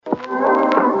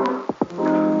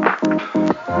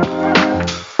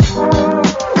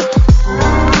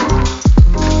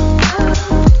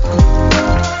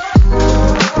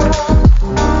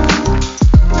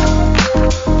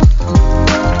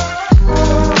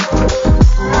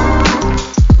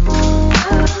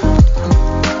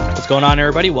going on,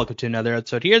 everybody? Welcome to another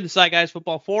episode here, the Side Guys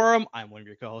Football Forum. I'm one of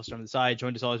your co-hosts on the side,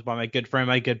 joined as always by my good friend,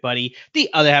 my good buddy, the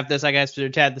other half of the Side Guys,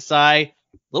 Tad the Side.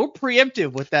 A little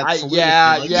preemptive with that salute.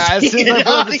 Yeah. As soon as I put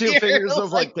up the two fingers, I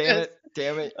was like,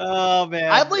 damn it. Oh,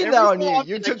 man. I blame that on you.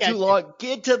 You took too long.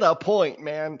 Get to the point,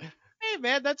 man. Hey,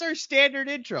 man, that's our standard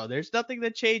intro. There's nothing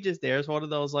that changes there. It's one of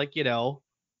those,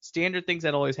 standard things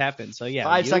that always happen. So, yeah.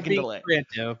 5-second delay.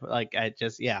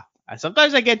 Preemptive,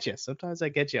 sometimes I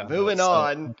get you. Moving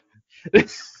on.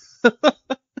 So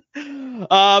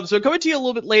coming to you a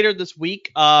little bit later this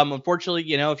week.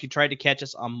 Unfortunately, if you tried to catch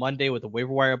us on Monday with a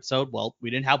waiver wire episode, well,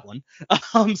 we didn't have one.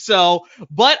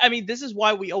 But this is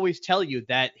why we always tell you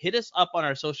that hit us up on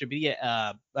our social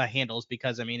media handles,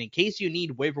 because in case you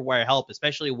need waiver wire help,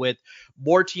 especially with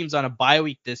more teams on a bye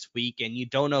week this week and you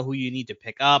don't know who you need to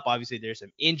pick up. Obviously, there's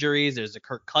some injuries. There's a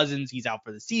Kirk Cousins, he's out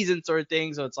for the season sort of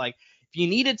thing. So it's like, if you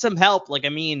needed some help,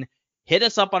 hit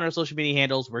us up on our social media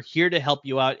handles. We're here to help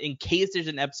you out in case there's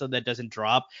an episode that doesn't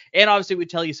drop. And obviously, we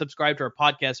tell you subscribe to our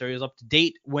podcast so you're up to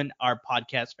date when our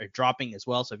podcasts are dropping as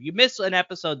well. So if you miss an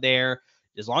episode there,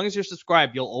 as long as you're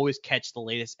subscribed, you'll always catch the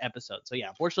latest episode. So yeah,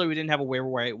 unfortunately, we didn't have a waiver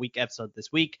wire week episode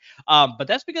this week. But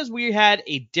that's because we had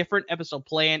a different episode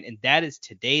planned, and that is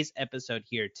today's episode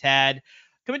here, Tad.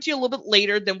 Coming to you a little bit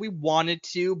later than we wanted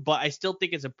to, but I still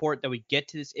think it's important that we get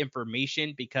to this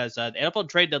information because the NFL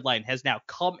trade deadline has now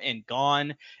come and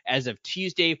gone as of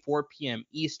Tuesday, 4 p.m.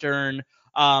 Eastern.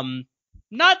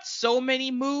 Not so many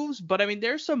moves, but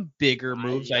there's some bigger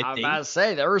moves. I think. I'm about to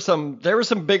say there were some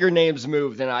bigger names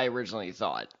moved than I originally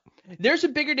thought. There's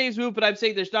some bigger names moved, but I'm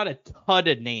saying there's not a ton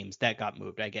of names that got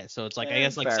moved, I guess. So it's fair.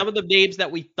 Some of the names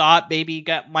that we thought maybe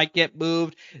might get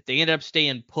moved, they ended up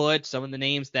staying put. Some of the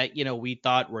names that, we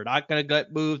thought were not going to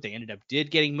get moved, they ended up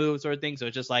getting moved sort of thing. So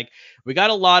it's just we got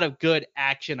a lot of good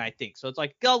action, I think. So it's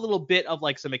got a little bit of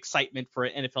some excitement for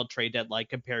an NFL trade deadline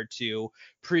compared to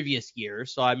previous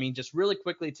years. So, just really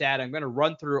quickly, Tad, I'm going to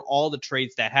run through all the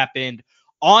trades that happened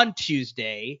on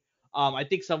Tuesday. I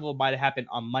think some of them might have happened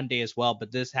on Monday as well,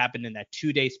 but this happened in that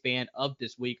 2-day span of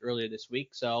earlier this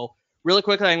week. So really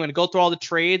quickly, I'm going to go through all the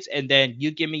trades, and then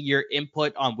you give me your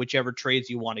input on whichever trades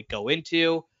you want to go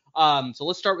into. So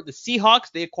let's start with the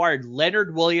Seahawks. They acquired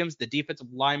Leonard Williams, the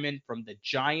defensive lineman from the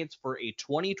Giants, for a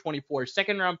 2024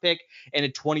 second-round pick and a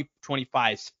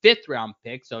 2025 fifth-round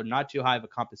pick. So not too high of a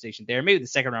compensation there. Maybe the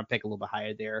second-round pick a little bit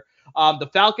higher there. The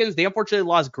Falcons, they unfortunately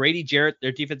lost Grady Jarrett,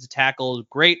 their defensive tackle,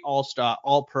 great all-star,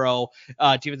 all-pro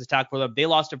defensive tackle for them. They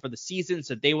lost him for the season,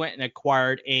 so they went and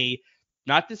acquired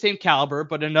not the same caliber,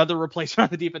 but another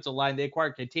replacement on the defensive line. They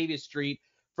acquired Kentavious Street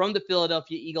from the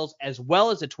Philadelphia Eagles, as well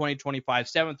as a 2025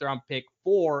 seventh-round pick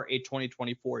for a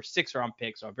 2024 sixth-round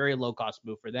pick. So a very low-cost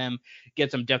move for them.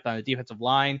 Get some depth on the defensive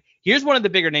line. Here's one of the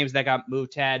bigger names that got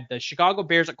moved, Tad. The Chicago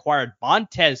Bears acquired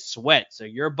Montez Sweat. So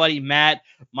your buddy Matt,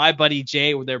 my buddy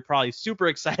Jay, they're probably super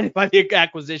excited by the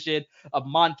acquisition of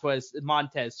Montez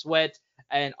Sweat.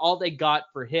 And all they got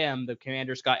for him, the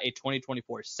Commanders got a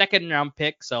 2024 second-round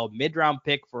pick, so mid-round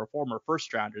pick for a former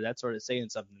first-rounder. That's sort of saying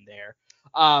something there.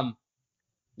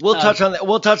 We'll touch on that.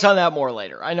 We'll touch on that more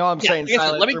later. I know I'm saying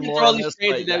silent. Let me get through all these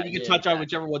trades, and then you can touch on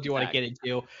whichever one you want to get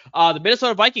into. The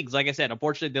Minnesota Vikings, like I said,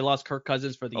 unfortunately, they lost Kirk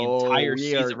Cousins for the entire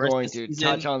season. We are going to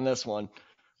touch on this one.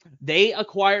 They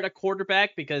acquired a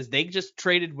quarterback because they just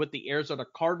traded with the Arizona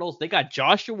Cardinals. They got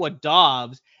Joshua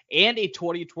Dobbs and a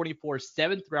 2024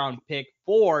 seventh-round pick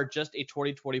for just a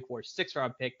 2024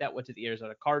 sixth-round pick. That went to the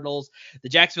Arizona Cardinals. The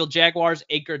Jacksonville Jaguars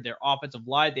anchored their offensive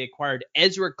line. They acquired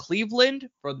Ezra Cleveland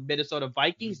from the Minnesota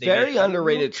Vikings. Very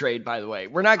underrated trade, by the way.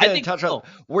 We're not going to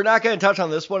touch on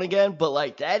this one again,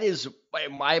 but that is,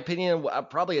 in my opinion,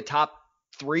 probably a top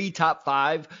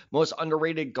 5 most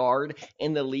underrated guard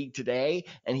in the league today,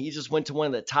 and he just went to one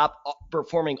of the top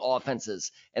performing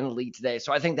offenses in the league today.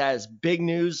 So I think that is big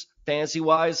news fantasy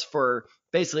wise for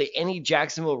basically any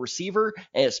Jacksonville receiver,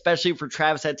 and especially for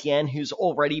Travis Etienne, who's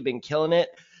already been killing it.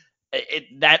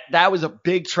 That was a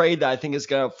big trade that I think is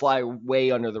going to fly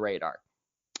way under the radar.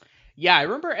 Yeah, I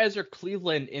remember Ezra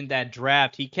Cleveland in that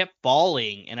draft. He kept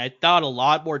falling, and I thought a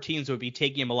lot more teams would be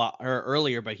taking him a lot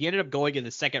earlier, but he ended up going in the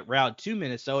second round to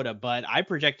Minnesota, but I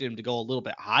projected him to go a little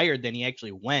bit higher than he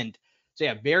actually went. So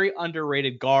yeah, very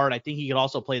underrated guard. I think he could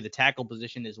also play the tackle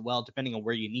position as well, depending on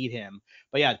where you need him.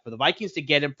 But yeah, for the Vikings to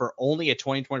get him for only a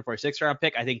 2024 sixth-round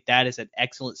pick, I think that is an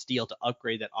excellent steal to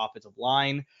upgrade that offensive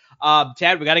line.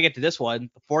 Tad, we got to get to this one.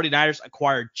 The 49ers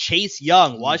acquired Chase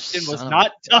Young. Washington was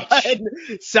not done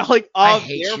selling off.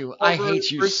 I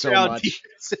hate you so much.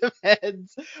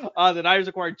 Ends. The Niners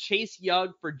acquired Chase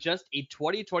Young for just a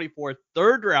 2024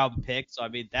 third-round pick. So,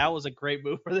 that was a great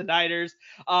move for the Niners.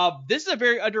 This is a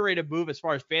very underrated move move as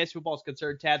far as fantasy football is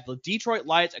concerned, Tad. The Detroit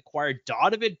Lions acquired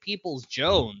Donovan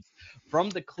Peoples-Jones from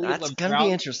the That's Cleveland going to be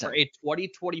Browns interesting. for a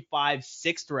 2025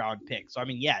 sixth-round pick. So, I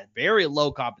mean, yeah, very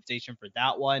low compensation for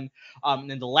that one. And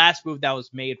then the last move that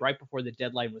was made right before the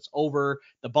deadline was over,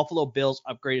 the Buffalo Bills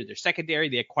upgraded their secondary.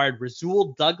 They acquired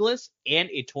Rasul Douglas and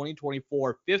a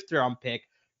 2024 fifth-round pick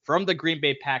from the Green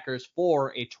Bay Packers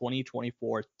for a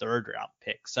 2024 third-round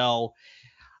pick. So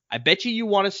I bet you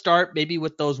want to start maybe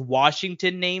with those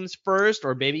Washington names first,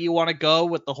 or maybe you want to go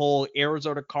with the whole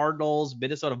Arizona Cardinals,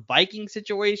 Minnesota Vikings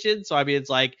situation. So, I mean, it's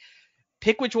like,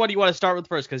 pick which one you want to start with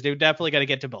first, because they're definitely going to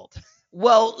get to both.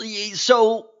 Well,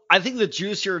 so I think the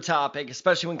juicier topic,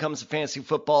 especially when it comes to fantasy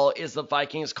football, is the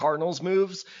Vikings Cardinals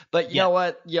moves. But you know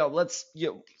what?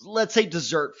 Let's say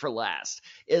dessert for last.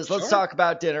 Let's talk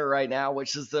about dinner right now,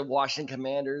 which is the Washington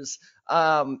Commanders.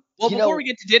 Well, before we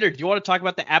get to dinner, do you want to talk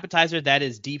about the appetizer that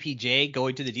is DPJ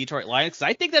going to the Detroit Lions? Because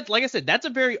I think that, like I said, that's a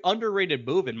very underrated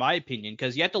move in my opinion,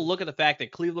 because you have to look at the fact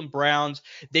that Cleveland Browns,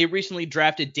 they recently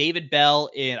drafted David Bell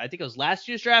in, I think it was last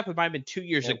year's draft, it might have been 2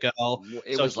 years ago.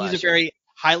 So he's a very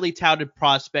highly touted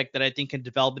prospect that I think can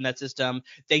develop in that system.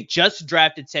 They just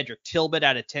drafted Cedric Tillman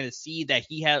out of Tennessee that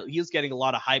he was getting a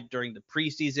lot of hype during the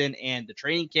preseason and the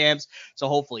training camps. So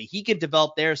hopefully he can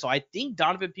develop there. So I think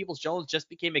Donovan Peoples-Jones just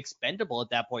became expendable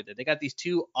at that point. That they got these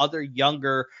two other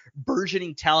younger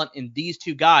burgeoning talent in these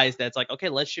two guys that's like, okay,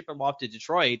 let's ship them off to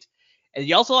Detroit. And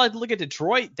you also like to look at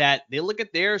Detroit, that they look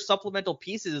at their supplemental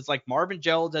pieces. It's like Marvin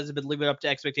Jones hasn't been living up to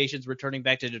expectations returning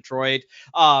back to Detroit.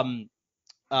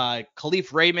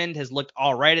 Khalif Raymond has looked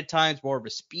all right at times, more of a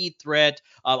speed threat.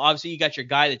 Obviously, you got your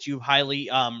guy that you've highly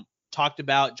talked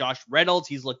about, Josh Reynolds.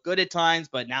 He's looked good at times,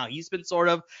 but now he's been sort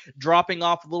of dropping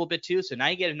off a little bit too. So now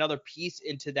you get another piece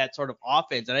into that sort of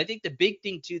offense. And I think the big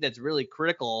thing too that's really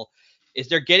critical is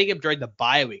they're getting him during the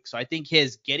bye week. So I think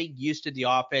his getting used to the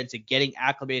offense and getting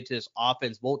acclimated to this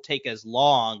offense won't take as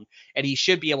long, and he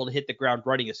should be able to hit the ground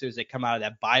running as soon as they come out of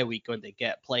that bye week when they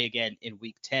play again in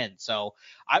week 10. So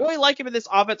I really like him in this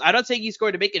offense. I'm not saying he's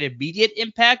going to make an immediate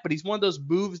impact, but he's one of those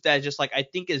moves that just like, I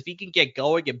think if he can get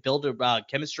going and build a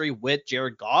chemistry with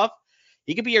Jared Goff,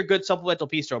 he could be a good supplemental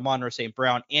piece to Amon-Ra St.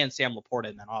 Brown and Sam Laporta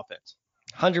in that offense.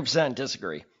 100%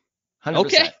 disagree. 100%.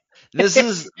 Okay. This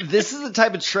is the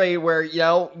type of trade where,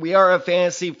 we are a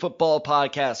fantasy football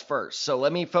podcast first. So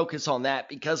let me focus on that,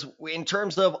 because in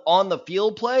terms of on the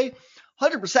field play,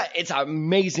 100%, it's an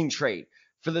amazing trade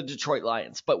for the Detroit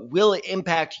Lions. But will it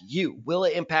impact you? Will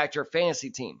it impact your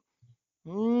fantasy team?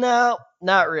 No,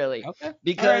 not really. Okay.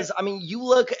 Because, right. I mean, you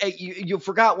look at, you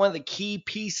forgot one of the key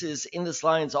pieces in this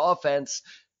Lions offense.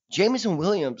 Jameson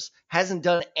Williams hasn't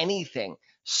done anything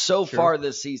so far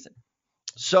this season.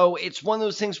 So it's one of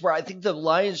those things where I think the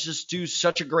Lions just do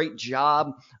such a great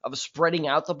job of spreading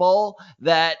out the ball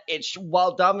that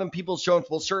while Donovan Peoples-Jones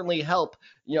will certainly help,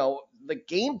 the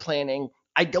game planning,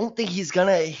 I don't think he's going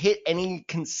to hit any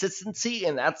consistency.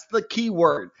 And that's the key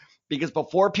word, because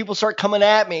before people start coming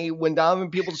at me when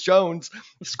Donovan Peoples-Jones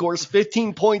scores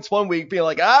 15 points one week, being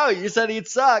like, oh, you said he'd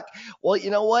suck. Well,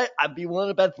 you know what? I'd be willing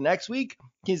to bet the next week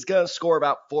he's going to score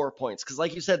about 4 points. Because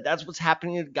like you said, that's what's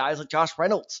happening to guys like Josh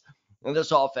Reynolds in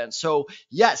this offense. So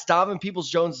yes, Donovan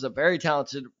Peoples-Jones is a very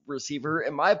talented receiver.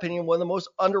 In my opinion, one of the most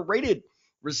underrated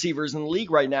receivers in the league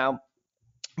right now.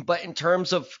 But in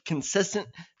terms of consistent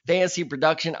fantasy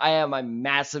production, I have my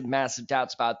massive, massive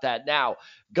doubts about that. Now,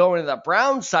 going to the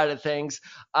Browns side of things,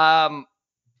 I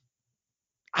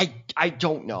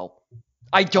don't know.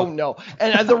 I don't know.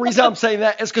 And the reason I'm saying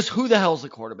that is because who the hell's the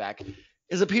quarterback?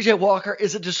 Is it PJ Walker?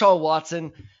 Is it Deshaun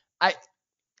Watson?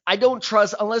 I don't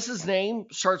trust, unless his name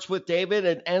starts with David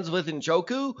and ends with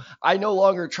Njoku, I no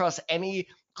longer trust any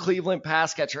Cleveland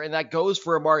pass catcher. And that goes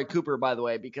for Amari Cooper, by the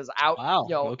way, because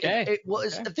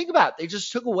think about it. They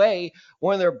just took away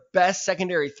one of their best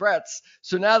secondary threats.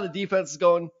 So now the defense is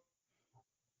going,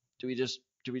 do we just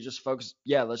focus?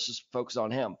 Yeah, let's just focus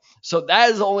on him. So that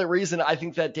is the only reason I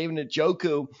think that David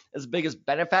Njoku is the biggest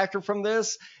benefactor from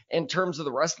this. In terms of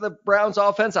the rest of the Browns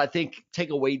offense, I think take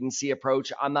a wait and see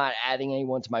approach. I'm not adding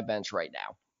anyone to my bench right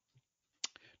now.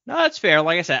 No, that's fair.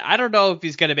 Like I said, I don't know if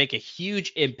he's going to make a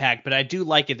huge impact, but I do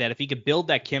like it that if he could build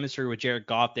that chemistry with Jared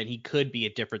Goff, then he could be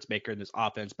a difference maker in this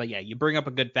offense. But yeah, you bring up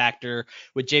a good factor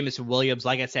with Jameson Williams.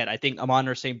 Like I said, I think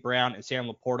Amon-Ra St. Brown and Sam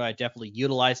Laporta are definitely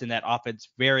utilizing that offense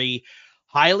very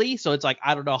highly. So it's like,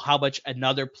 I don't know how much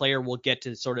another player will get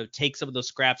to sort of take some of those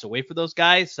scraps away from those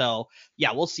guys. So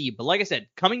yeah, we'll see. But like I said,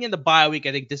 coming in the bye week,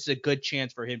 I think this is a good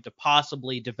chance for him to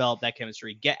possibly develop that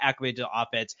chemistry, get acclimated to the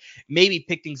offense, maybe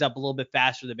pick things up a little bit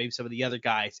faster than maybe some of the other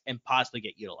guys, and possibly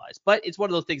get utilized. But it's one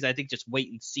of those things I think just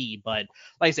wait and see. But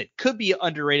like I said, could be an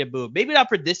underrated move. Maybe not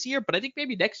for this year, but I think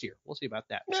maybe next year. We'll see about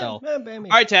that. Yeah, so all maybe.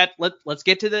 right, Tad, let's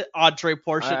get to the entree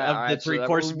portion of the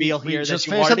three-course meal here. We just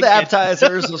finished up the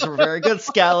appetizers. Those were very good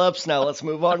scallops. Now let's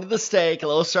move on to the steak. A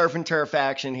little surf and turf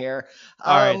action here.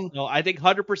 All right. So I think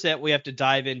 100% we have to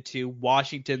dive into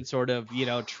Washington sort of,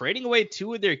 trading away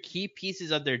two of their key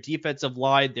pieces of their defensive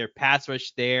line, their pass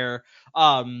rush there.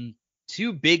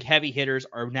 Two big heavy hitters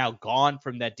are now gone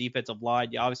from that defensive line.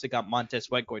 You obviously got Montez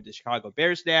Sweat going to the Chicago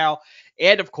Bears now.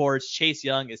 And of course, Chase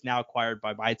Young is now acquired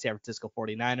by my San Francisco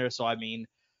 49ers. So, I mean,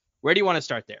 where do you want to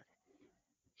start there?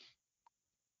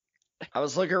 I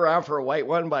was looking around for a white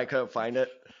one, but I couldn't find it.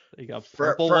 You got a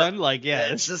purple one? Like,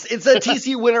 yeah. It's a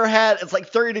TC winter hat. It's like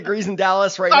 30 degrees in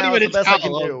Dallas right now. It's the best I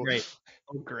can do.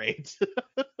 Oh, great.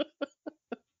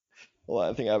 Well,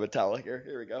 I think I have a towel here.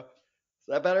 Here we go. Is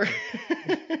that better?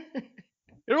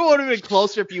 It would have been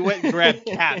closer if you went and grabbed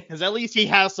Cap, because at least he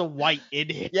has some white in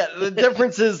it. Yeah, the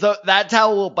difference is that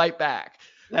towel will bite back.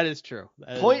 That is true.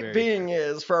 Point being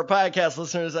is, for our podcast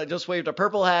listeners, I just waved a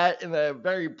purple hat and a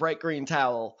very bright green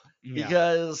towel. Yeah.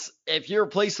 Because if you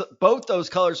replace both those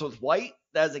colors with white,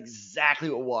 that's exactly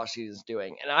what Washington is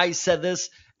doing. And I said this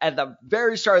at the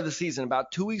very start of the season,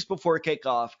 about 2 weeks before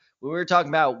kickoff, when we were talking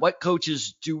about what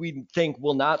coaches do we think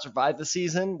will not survive the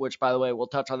season, which, by the way, we'll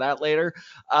touch on that later.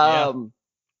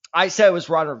 I said it was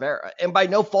Ron Rivera, and by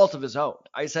no fault of his own.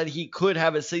 I said he could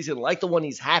have a season like the one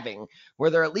he's having, where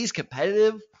they're at least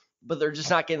competitive, but they're just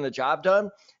not getting the job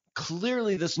done.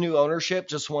 Clearly, this new ownership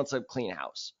just wants a clean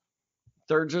house.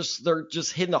 They're just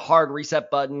hitting the hard reset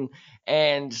button,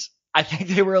 and I think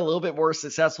they were a little bit more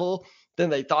successful than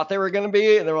they thought they were going to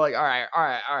be. And they were like, all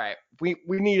right. We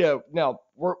need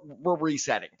we're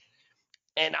resetting.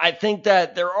 And I think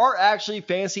that there are actually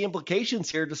fantasy implications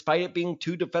here, despite it being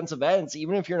two defensive ends.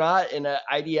 Even if you're not in an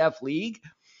IDF league,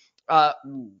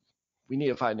 we need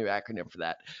to find a new acronym for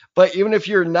that. But even if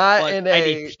you're not in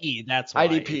a IDP, that's why.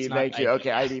 IDP, thank you. Okay,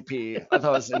 IDP. I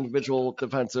thought it was individual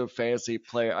defensive fantasy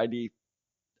player IDP.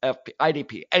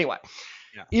 Anyway,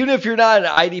 Even if you're not in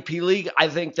an IDP league, I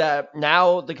think that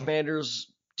now the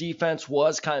Commanders' defense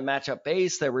was kind of matchup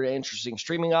based. They were an interesting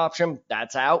streaming option.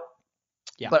 That's out.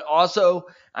 Yeah. But also,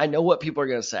 I know what people are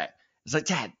going to say. It's like,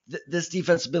 Dad, this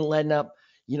defense has been letting up,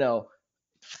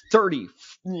 20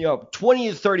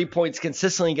 to 30 points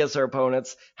consistently against their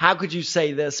opponents. How could you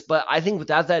say this? But I think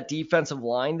without that defensive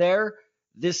line there,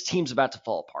 this team's about to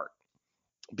fall apart.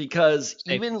 Because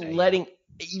even letting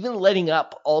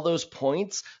up all those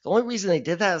points, the only reason they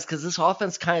did that is because this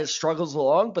offense kind of struggles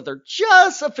along, but they're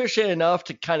just efficient enough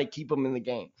to kind of keep them in the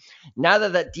game. Now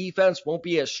that defense won't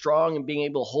be as strong and being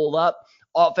able to hold up,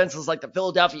 offenses like the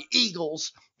Philadelphia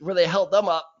Eagles, where they held them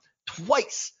up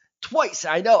twice.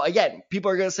 I know, again,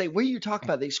 people are going to say, what are you talking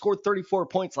about? They scored 34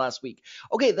 points last week.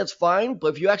 Okay, that's fine,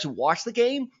 but if you actually watch the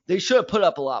game, they should have put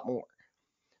up a lot more.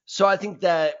 So I think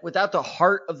that without the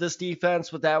heart of this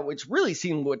defense, which really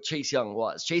seemed what Chase Young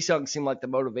was. Chase Young seemed like the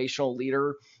motivational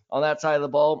leader on that side of the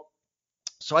ball.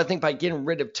 So I think by getting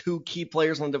rid of two key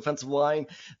players on the defensive line,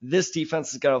 this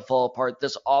defense is going to fall apart.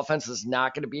 This offense is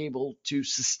not going to be able to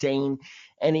sustain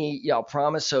any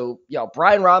promise. So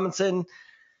Brian Robinson,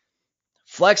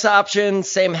 flex option,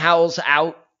 Sam Howell's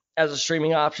out as a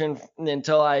streaming option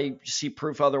until I see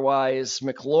proof otherwise.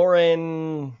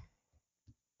 McLaurin,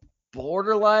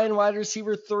 borderline wide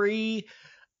receiver 3.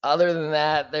 Other than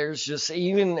that, there's just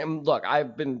look,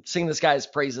 I've been singing this guy's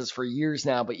praises for years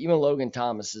now, but even Logan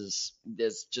Thomas is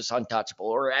just untouchable,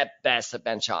 or at best a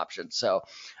bench option. So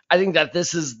I think that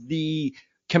this is the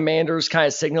Commanders kind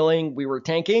of signaling we were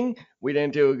tanking. We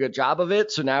didn't do a good job of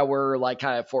it. So now we're like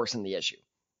kind of forcing the issue.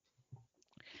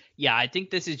 Yeah, I think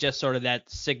this is just sort of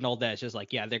that signal that's just like,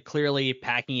 they're clearly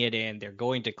packing it in. They're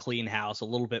going to clean house a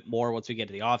little bit more once we get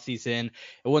to the offseason.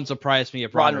 It wouldn't surprise me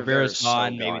if Ron Rivera's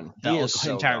gone, maybe the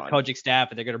entire coaching staff,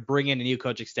 and they're going to bring in a new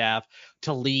coaching staff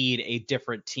to lead a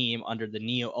different team under the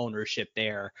new ownership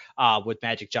there with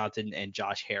Magic Johnson and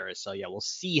Josh Harris. So, we'll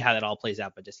see how that all plays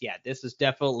out. But just, this is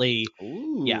definitely,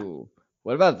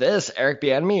 What about this? Eric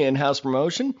Bieniemy in-house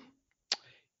promotion?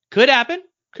 Could happen.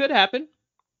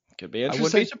 Could be I wouldn't be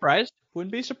interesting. surprised.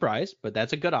 Wouldn't be surprised, but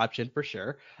that's a good option for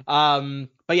sure. But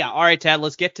yeah, all right, Tad.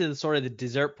 Let's get to the sort of the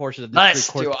dessert portion of this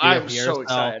Let's three-course do. meal I'm here. so So,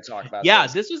 excited to talk about yeah,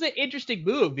 this. this was an interesting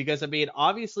move because I mean,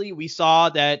 obviously, we saw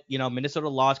that Minnesota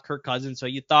lost Kirk Cousins, so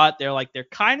you thought they're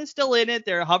kind of still in it.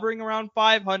 They're hovering around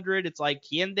 500. It's like,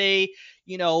 can they,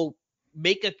 you know,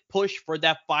 make a push for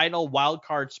that final wild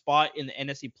card spot in the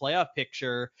NFC playoff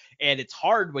picture? And it's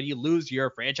hard when you lose your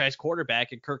franchise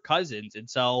quarterback and Kirk Cousins, and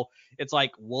so it's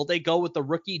like, will they go with the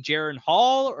rookie Jaron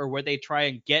Hall, or will they try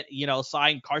and get,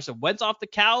 sign Carson Wentz off the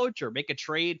couch or make a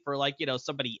trade for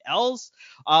somebody else?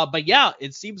 But yeah,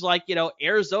 it seems like,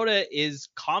 Arizona is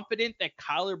confident that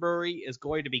Kyler Murray is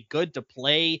going to be good to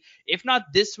play. If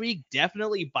not this week,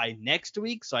 definitely by next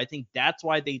week. So I think that's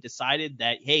why they decided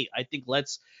that, hey, I think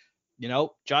let's,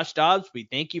 Josh Dobbs, we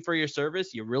thank you for your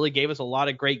service. You really gave us a lot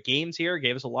of great games here,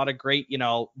 gave us a lot of great,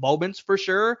 moments for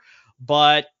sure.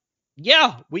 But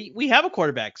yeah, we have a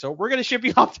quarterback, so we're gonna ship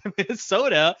you off to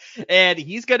Minnesota, and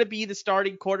he's gonna be the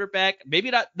starting quarterback.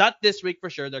 Maybe not this week for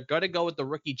sure. They're gonna go with the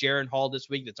rookie Jaron Hall this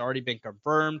week. That's already been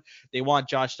confirmed. They want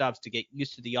Josh Dobbs to get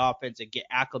used to the offense and get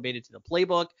acclimated to the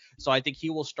playbook. So I think he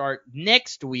will start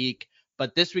next week.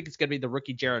 But this week it's going to be the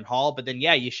rookie Jaron Hall. But then,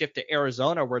 yeah, you shift to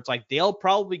Arizona where it's like they'll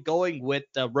probably going with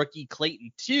the rookie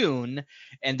Clayton Tune,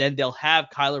 and then they'll have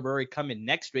Kyler Murray come in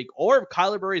next week. Or if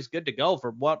Kyler Murray is good to go,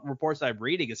 for what reports I'm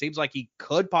reading, it seems like he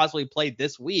could possibly play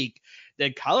this week.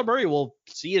 Then Kyler Murray will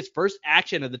see his first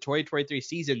action of the 2023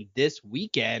 season this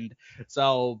weekend.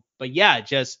 So, but yeah,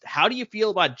 just how do you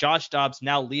feel about Josh Dobbs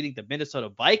now leading the Minnesota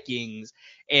Vikings?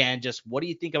 And just what do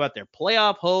you think about their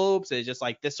playoff hopes? It's just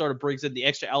like this sort of brings in the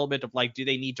extra element of like, do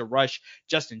they need to rush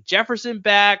Justin Jefferson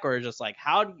back, or just like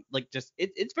how do you, like just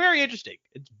it's very interesting.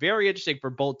 It's very interesting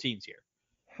for both teams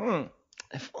here.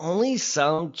 If only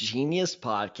some genius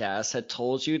podcast had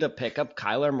told you to pick up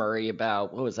Kyler Murray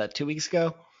about, what was that, 2 weeks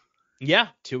ago? Yeah,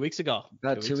 2 weeks ago.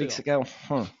 About 2 weeks ago.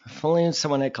 If only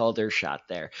someone had called their shot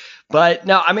there. But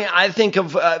no, I mean, I think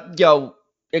of,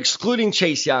 excluding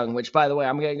Chase Young, which, by the way,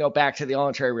 I'm going to go back to the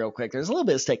entree real quick. There's a little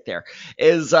bit of stake there.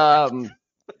 Is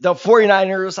the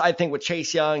 49ers, I think, with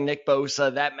Chase Young, Nick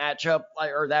Bosa, that matchup,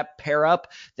 or that pair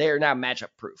up, they are now matchup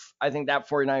proof. I think that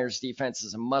 49ers defense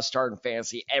is a must start in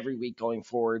fantasy every week going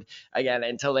forward, again,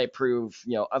 until they prove,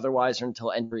 otherwise, or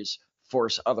until injuries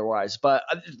force otherwise. But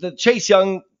the Chase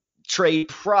Young trade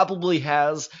probably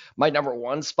has my number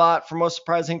one spot for most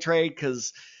surprising trade,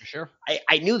 because sure.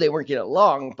 I knew they weren't getting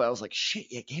along, but I was like,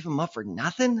 shit, you gave him up for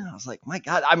nothing? I was like, my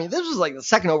God. I mean, this was like the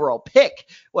second overall pick,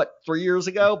 3 years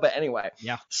ago? But anyway.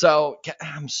 Yeah. So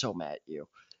I'm so mad at you.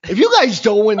 If you guys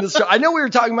don't win this, I know we were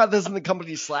talking about this in the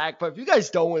company Slack, but if you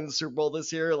guys don't win the Super Bowl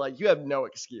this year, like, you have no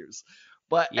excuse.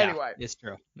 But yeah, anyway. It's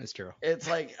true. It's true. It's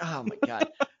like, oh my God.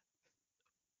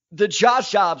 The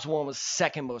Josh Dobbs one was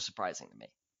second most surprising to me.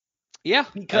 Yeah,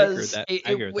 because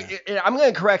I'm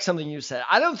going to correct something you said.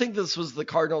 I don't think this was the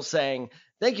Cardinals saying,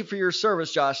 thank you for your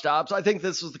service, Josh Dobbs. I think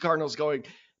this was the Cardinals going,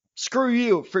 screw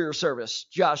you for your service,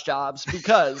 Josh Dobbs,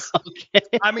 because,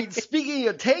 okay. I mean, speaking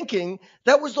of tanking,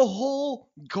 that was the whole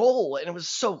goal, and it was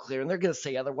so clear, and they're going to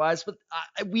say otherwise, but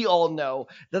we all know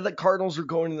that the Cardinals are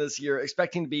going into this year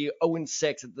expecting to be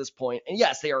 0-6 at this point, and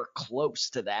yes, they are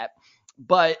close to that,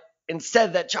 but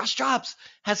instead that Josh Dobbs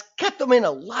has kept them in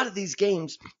a lot of these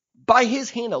games by his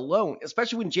hand alone,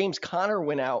 especially when James Conner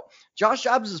went out. Josh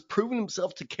Dobbs has proven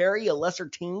himself to carry a lesser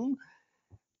team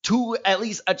to at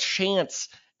least a chance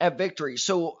at victory.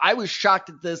 So I was shocked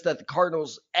at this, that the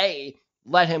Cardinals, A,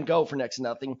 let him go for next to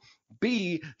nothing.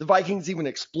 B, the Vikings even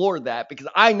explored that, because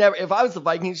if I was the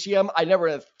Vikings GM, I never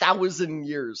in 1,000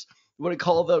 years would have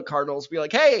called the Cardinals, be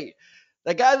like, hey,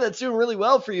 that guy that's doing really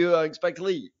well for you, I expect to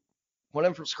leave. Want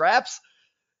him from scraps?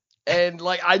 And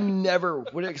like, I never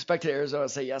would have expected Arizona to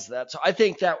say yes to that. So I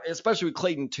think that, especially with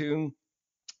Clayton Tune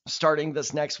starting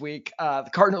this next week, the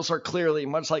Cardinals are clearly,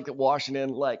 much like the Washington,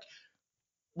 like,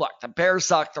 look, the Bears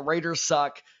suck, the Raiders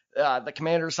suck, the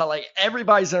Commanders suck. Like,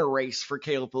 everybody's in a race for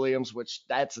Caleb Williams, which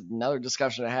that's another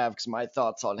discussion to have, because my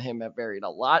thoughts on him have varied a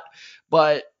lot.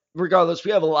 But regardless,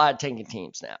 we have a lot of tanking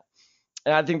teams now.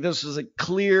 And I think this was a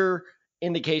clear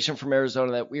indication from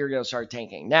Arizona that we are going to start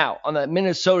tanking. Now, on the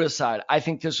Minnesota side, I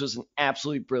think this was an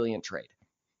absolutely brilliant trade.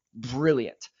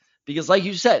 Brilliant. Because like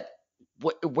you said,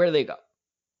 where do they go?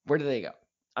 Where do they go?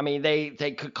 I mean, they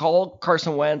could call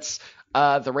Carson Wentz.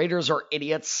 The Raiders are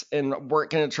idiots and weren't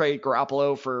going to trade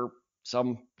Garoppolo for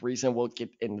some reason. We'll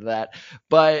get into that.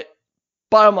 But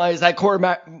bottom line is that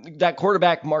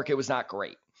quarterback market was not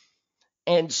great.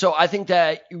 And so I think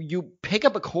that you pick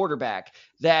up a quarterback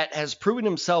that has proven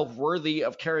himself worthy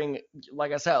of carrying,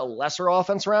 like I said, a lesser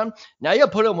offense around. Now you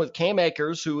put him with Cam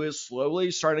Akers, who is slowly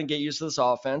starting to get used to this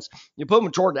offense. You put him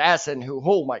with Jordan Addison, who,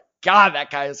 oh my God, that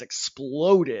guy has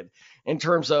exploded in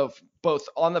terms of both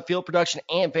on the field production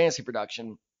and fantasy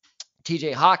production.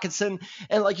 TJ Hawkinson,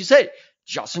 and like you said,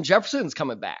 Justin Jefferson's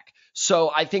coming back.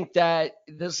 So I think that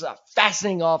this is a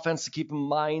fascinating offense to keep in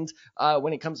mind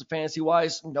when it comes to fantasy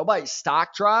wise. Nobody's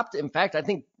stock dropped. In fact, I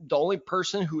think the only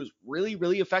person who is really,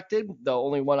 really affected, the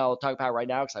only one I'll talk about right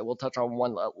now, because I will touch on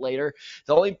one later,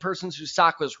 the only person whose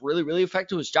stock was really, really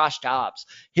affected was Josh Dobbs.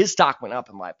 His stock went up,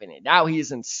 in my opinion. Now he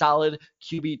is in solid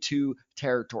QB2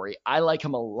 territory. I like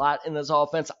him a lot in this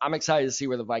offense. I'm excited to see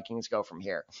where the Vikings go from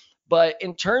here. But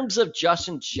in terms of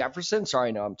Justin Jefferson, sorry,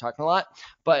 I know I'm talking a lot,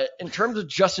 but in terms of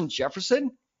Justin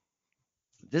Jefferson,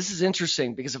 this is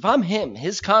interesting because if I'm him,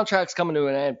 his contract's coming to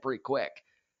an end pretty quick.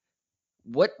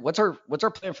 What's our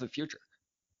plan for the future?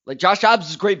 Like Josh Dobbs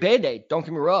is a great Band-Aid, don't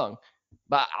get me wrong,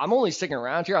 but I'm only sticking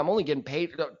around here. I'm only getting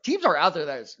paid. Teams are out there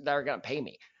that are going to pay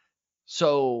me.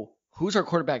 So who's our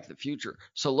quarterback of the future?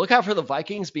 So look out for the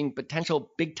Vikings being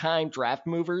potential big-time draft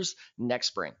movers next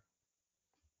spring.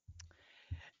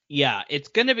 Yeah, it's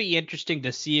going to be interesting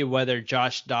to see whether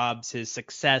Josh Dobbs' his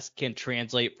success can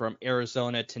translate from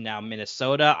Arizona to now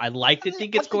Minnesota. I like to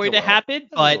think it's going to happen,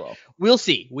 but we'll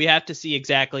see. We have to see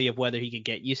exactly of whether he can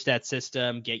get used to that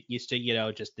system, get used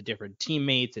to, just the different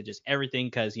teammates and just everything,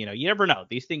 because, you never know.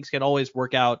 These things can always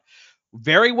work out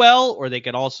very well, or they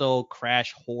could also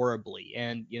crash horribly.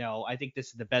 And, I think this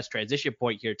is the best transition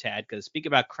point here, Tad, because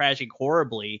speaking about crashing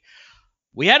horribly,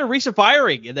 we had a recent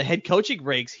firing in the head coaching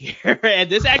ranks here, and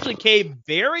this actually came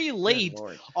very late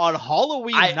on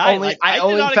Halloween night. I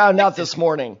only found out this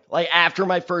morning, like after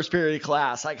my first period of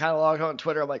class. I kind of logged on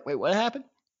Twitter. I'm like, wait, what happened?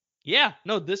 Yeah,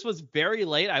 no, this was very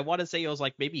late. I want to say it was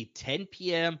like maybe 10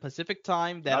 p.m. Pacific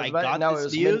time that I got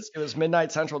this news. It was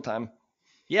midnight Central time.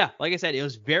 Yeah, like I said, it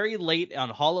was very late on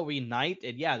Halloween night.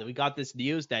 And yeah, we got this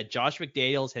news that Josh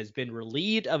McDaniels has been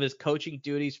relieved of his coaching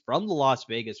duties from the Las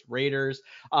Vegas Raiders.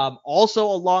 Also,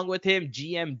 along with him,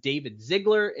 GM David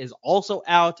Ziegler is also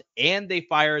out, and they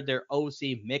fired their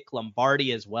OC Mick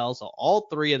Lombardi as well. So all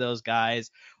three of those guys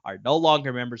are no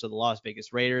longer members of the Las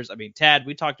Vegas Raiders. I mean, Tad,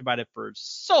 we talked about it for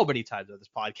so many times on this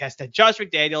podcast that Josh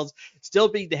McDaniels still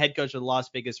being the head coach of the Las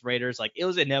Vegas Raiders, like it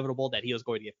was inevitable that he was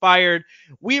going to get fired.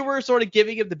 We were sort of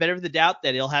giving him the benefit of the doubt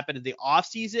that it'll happen in the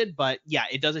offseason, but yeah,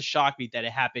 it doesn't shock me that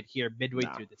it happened here midway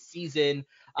through the season.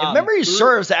 If memory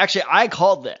serves, actually, I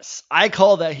called this. I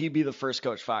called that he'd be the first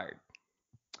coach fired.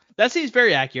 That seems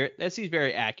very accurate.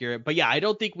 But yeah, I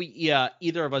don't think we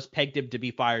either of us pegged him to be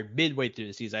fired midway through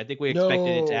the season. I think we expected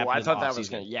it to happen. I thought that was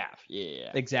going to,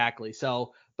 yeah. Exactly.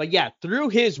 So, but yeah, through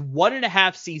his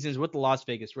 1.5 seasons with the Las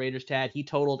Vegas Raiders, Tad, he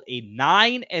totaled a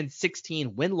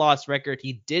 9-16 win-loss record.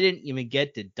 He didn't even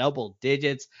get to double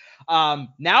digits. Now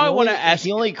I want to ask.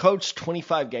 He only coached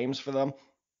 25 games for them.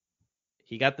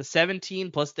 He got the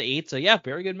 17 plus the 8. So, yeah,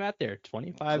 very good math there.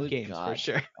 25 games for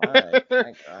sure. All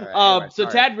right. So,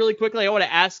 Tad, really quickly, I want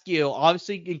to ask you,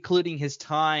 obviously including his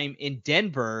time in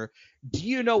Denver, do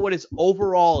you know what his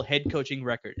overall head coaching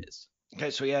record is?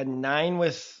 Okay, so he had 9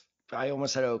 with – I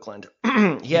almost said Oakland.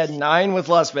 He had 9 with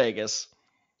Las Vegas.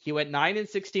 He went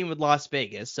 9-16 with Las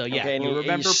Vegas. So, yeah, okay, you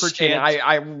remember per chance.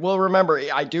 I will remember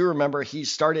 – I do remember he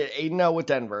started 8-0 with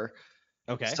Denver.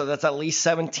 Okay. So, that's at least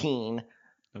 17.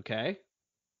 Okay.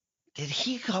 Did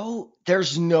he go?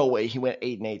 There's no way he went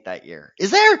 8-8 that year.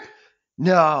 Is there?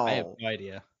 No. I have no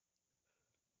idea.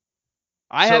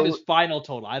 I have his final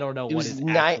total. I don't know what his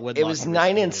actual win. It was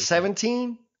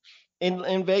 9-17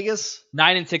 in Vegas.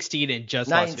 9-16 in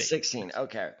just Las Vegas. 9-16.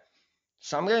 Okay.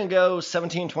 So I'm gonna go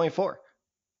 17-24.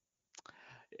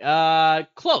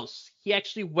 Close. He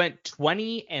actually went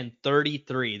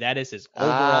 20-33. That is his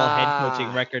overall head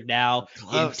coaching record now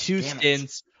in 2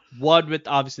 stints. One with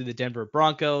obviously the Denver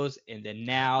Broncos, and then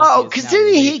now. Oh, because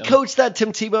didn't he coach that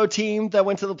Tim Tebow team that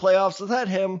went to the playoffs? Was that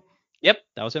him? Yep,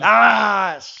 that was him.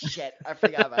 Shit. I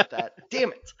forgot about that.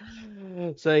 Damn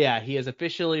it. So, yeah, he is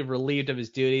officially relieved of his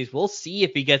duties. We'll see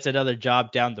if he gets another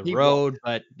job down the road.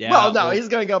 But yeah. Well, no, he's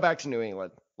going to go back to New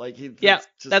England.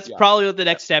 That's probably the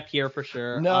next step here for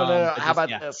sure. No. How about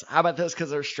this? How about this? Because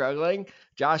they're struggling.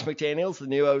 Josh McDaniels, the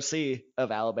new OC of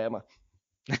Alabama.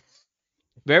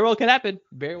 Very well could happen.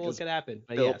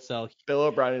 But so Bill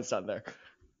O'Brien's done there.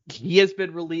 He has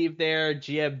been relieved there.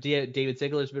 GM David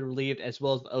Ziegler has been relieved, as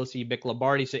well as the OC Mick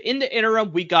Lombardi. So in the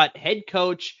interim, we got head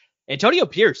coach Antonio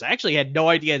Pierce, I actually had no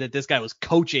idea that this guy was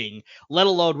coaching, let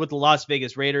alone with the Las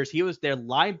Vegas Raiders. He was their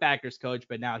linebackers coach,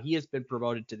 but now he has been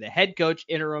promoted to the head coach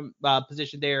interim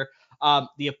position there.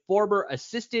 The former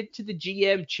assistant to the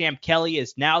GM, Champ Kelly,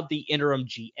 is now the interim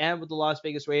GM with the Las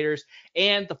Vegas Raiders,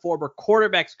 and the former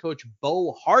quarterbacks coach,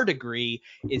 Bo Hardegree,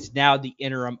 is now the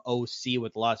interim OC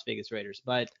with the Las Vegas Raiders.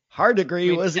 But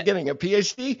Hardegree, was he getting a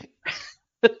PhD?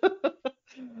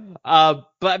 But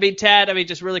I mean, Tad,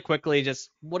 just really quickly, just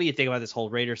what do you think about this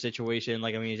whole Raider situation?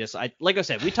 Like, like I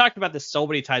said, we talked about this so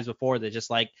many times before that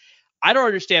just like, I don't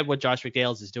understand what Josh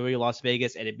McDaniels is doing in Las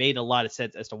Vegas, and it made a lot of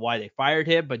sense as to why they fired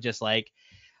him, but just like,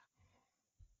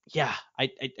 yeah, I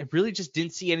really just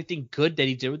didn't see anything good that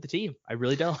he did with the team. I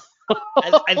really don't.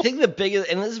 I think the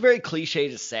biggest, and this is very cliche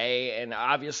to say, and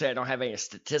obviously I don't have any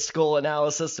statistical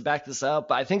analysis to back this up,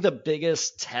 but I think the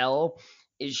biggest tell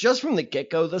is just from the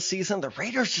get-go this season, the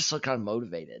Raiders just look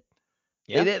unmotivated.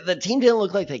 Yeah. The team didn't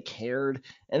look like they cared.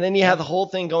 And then you have the whole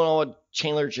thing going on with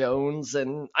Chandler Jones.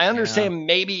 And I understand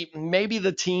maybe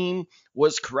the team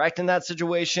was correct in that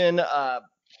situation,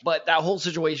 but that whole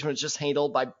situation was just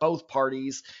handled by both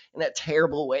parties in a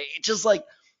terrible way. It's just like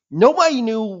nobody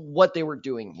knew what they were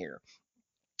doing here.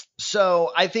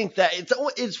 So I think that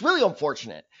it's really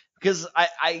unfortunate because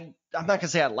I'm not going to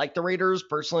say I like the Raiders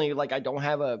personally. Like, I don't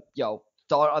have a,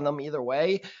 thought on them either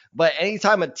way, but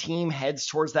anytime a team heads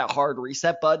towards that hard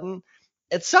reset button,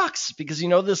 it sucks because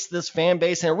this fan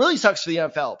base, and it really sucks for the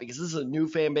NFL because this is a new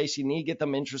fan base. You need to get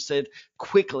them interested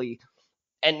quickly,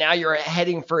 and now you're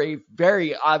heading for a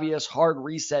very obvious hard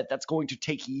reset that's going to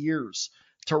take years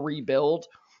to rebuild.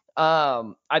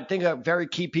 I think a very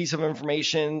key piece of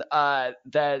information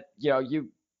that you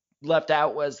left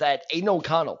out was that Aiden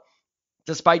O'Connell,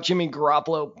 despite Jimmy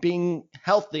Garoppolo being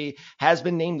healthy, has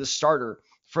been named the starter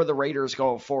for the Raiders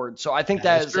going forward. So I think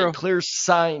that is a clear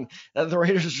sign that the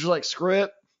Raiders are just like, screw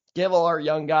it, give all our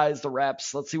young guys the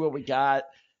reps. Let's see what we got.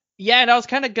 Yeah, and I was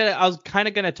kind of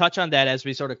gonna touch on that as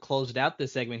we sort of closed out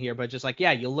this segment here, but just like,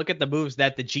 yeah, you look at the moves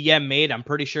that the GM made. I'm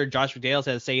pretty sure Josh McDaniels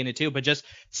had a say in it too, but just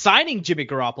signing Jimmy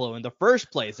Garoppolo in the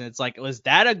first place, and it's like, was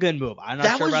that a good move? I'm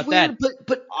not sure about that.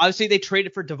 But obviously they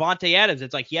traded for Devontae Adams.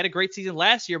 It's like he had a great season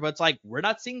last year, but it's like we're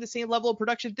not seeing the same level of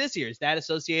production this year. Is that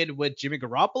associated with Jimmy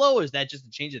Garoppolo, or is that just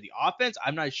a change of the offense?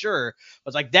 I'm not sure. But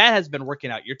it's like that has been working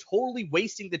out. You're totally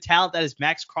wasting the talent that is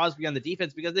Max Crosby on the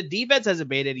defense because the defense hasn't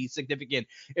made any significant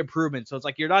improvement. So it's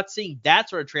like you're not seeing that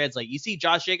sort of translate. You see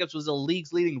Josh Jacobs was the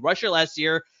league's leading rusher last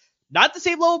year. Not the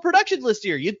same level of production this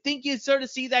year. You'd think you'd sort of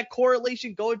see that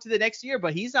correlation go into the next year,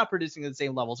 but he's not producing at the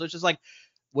same level. So it's just like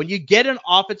when you get an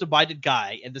offensive-minded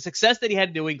guy and the success that he had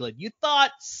in New England, you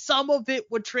thought some of it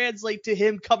would translate to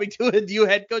him coming to a new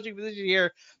head coaching position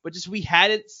here, but just we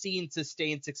hadn't seen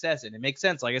sustained success. And it makes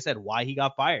sense, like I said, why he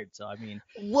got fired. So, I mean.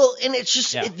 Well, and it's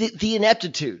just the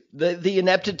ineptitude, the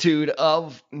ineptitude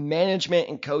of management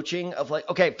and coaching of like,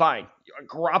 okay, fine.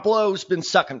 Garoppolo's been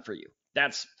sucking for you.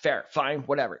 That's fair. Fine.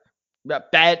 Whatever.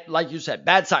 Bad, like you said,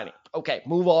 bad signing. Okay,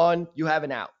 move on. You have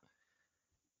an out.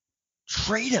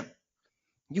 Trade him.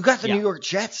 You got the New York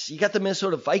Jets. You got the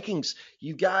Minnesota Vikings.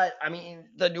 You got,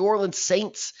 the New Orleans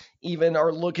Saints even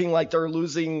are looking like they're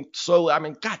losing slowly.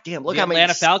 Goddamn, look how many.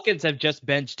 Atlanta Falcons have just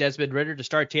benched Desmond Ridder to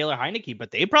start Taylor Heineke,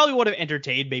 but they probably would have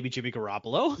entertained maybe Jimmy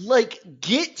Garoppolo. Like,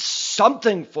 get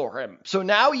something for him. So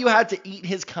now you had to eat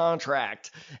his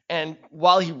contract, and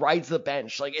while he rides the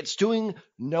bench, like, it's doing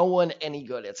no one any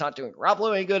good. It's not doing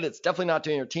Garoppolo any good. It's definitely not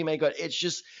doing your team any good. It's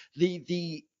just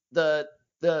the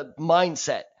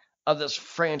mindset of this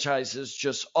franchise is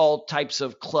just all types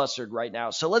of clustered right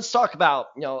now. So let's talk about,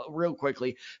 real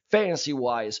quickly, fantasy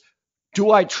wise,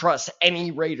 do I trust any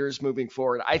Raiders moving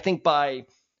forward? I think by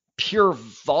pure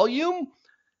volume,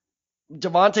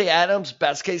 Devontae Adams,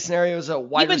 best case scenario is a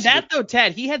wide receiver. Even that though,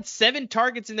 Ted, he had 7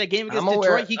 targets in that game against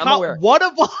Detroit. He caught one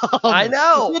of them. I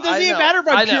know. It doesn't even matter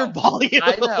about pure volume.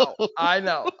 I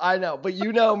know. But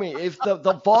you know me. If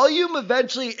the volume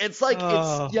eventually, it's like,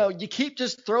 you keep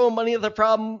just throwing money at the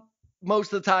problem.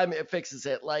 Most of the time it fixes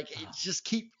it. Like, just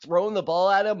keep throwing the ball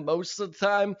at him. Most of the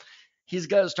time he's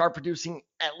going to start producing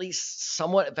at least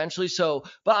somewhat eventually. So,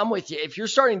 but I'm with you. If you're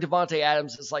starting Devontae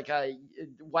Adams as like a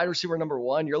wide receiver number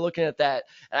 1, you're looking at that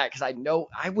because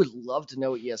I would love to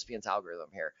know ESPN's algorithm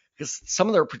here because some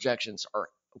of their projections are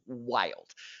wild.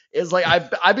 It's like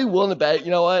I'd be willing to bet. You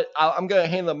know what? I'm going to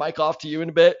hand the mic off to you in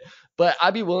a bit, but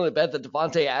I'd be willing to bet that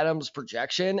Devontae Adams'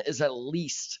 projection is at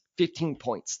least 15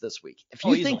 points this week. If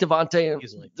you think Devontae,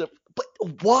 but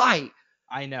why?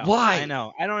 I know. Why? I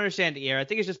know. I don't understand the air. I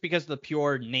think it's just because of the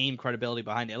pure name credibility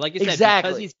behind it. Like you said,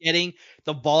 because he's getting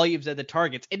the volumes and the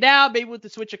targets. And now maybe with the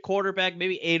switch of quarterback,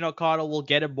 maybe Aiden O'Connell will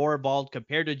get him more involved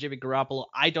compared to Jimmy Garoppolo.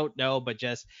 I don't know, but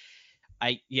just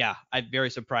I'm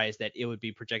very surprised that it would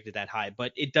be projected that high,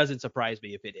 but it doesn't surprise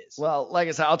me if it is. Well, like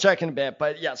I said, I'll check in a bit,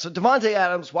 but yeah. So Devontae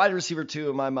Adams, wide receiver 2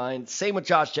 in my mind. Same with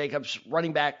Josh Jacobs,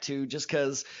 running back 2, just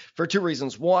because for 2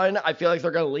 reasons. One, I feel like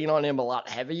they're going to lean on him a lot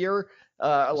heavier,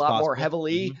 a lot more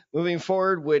heavily moving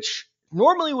forward, which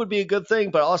normally would be a good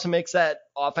thing, but also makes that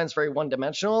offense very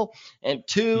one-dimensional. And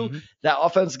 2, that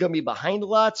offense is going to be behind a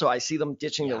lot, so I see them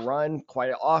ditching the run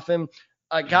quite often.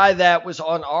 A guy that was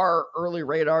on our early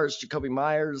radars, Jacoby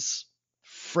Myers,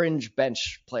 fringe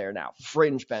bench player now.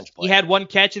 Fringe bench player. He had 1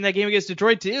 catch in that game against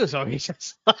Detroit too, so he's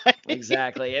just like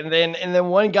exactly. And then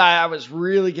one guy I was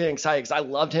really getting excited because I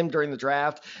loved him during the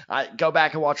draft. I go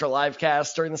back and watch our live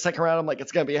cast during the second round. I'm like,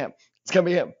 it's gonna be him. It's gonna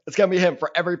be him. It's gonna be him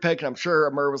for every pick. And I'm sure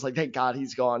Amir was like, thank God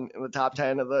he's gone in the top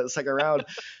 10 of the second round.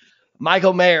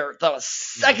 Michael Mayer, the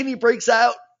second he breaks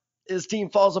out, his team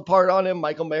falls apart on him.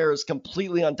 Michael Mayer is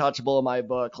completely untouchable in my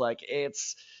book. Like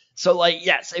it's so like,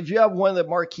 yes, if you have one of the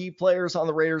marquee players on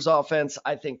the Raiders offense,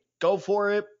 I think go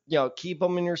for it. Keep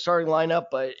them in your starting lineup.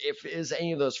 But if it is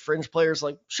any of those fringe players,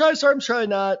 like, should I start him? Should I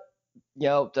not?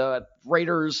 The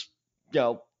Raiders,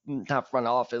 not front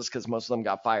office because most of them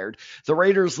got fired. The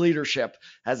Raiders leadership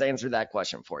has answered that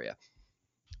question for you.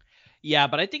 Yeah,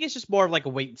 but I think it's just more of like a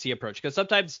wait and see approach because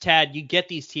sometimes, Tad, you get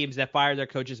these teams that fire their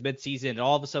coaches mid-season and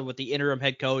all of a sudden with the interim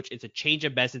head coach, it's a change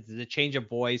of message, it's a change of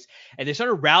voice, and they sort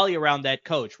of rally around that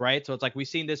coach, right? So it's like we've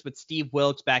seen this with Steve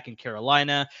Wilkes back in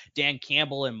Carolina, Dan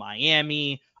Campbell in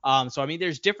Miami. So, I mean,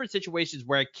 there's different situations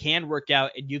where it can work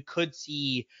out and you could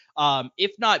see,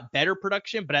 if not better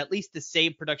production, but at least the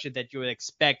same production that you would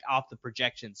expect off the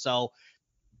projection. So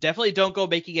definitely don't go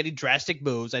making any drastic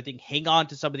moves. I think hang on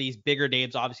to some of these bigger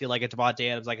names, obviously like a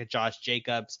Devontae Adams, like a Josh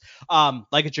Jacobs,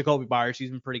 like a Jacoby Myers. He's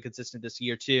been pretty consistent this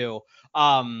year too.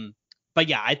 But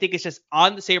yeah, I think it's just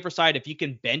on the safer side if you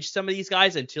can bench some of these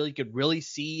guys until you can really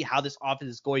see how this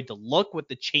offense is going to look with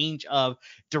the change of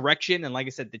direction and, like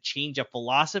I said, the change of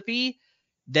philosophy.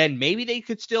 Then maybe they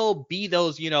could still be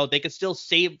those, they could still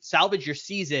salvage your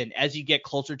season as you get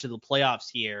closer to the playoffs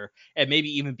here and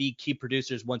maybe even be key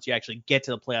producers once you actually get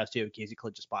to the playoffs too, in case you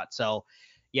clinch a spot. So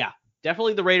yeah,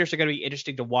 definitely the Raiders are going to be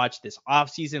interesting to watch this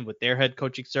offseason with their head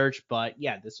coaching search. But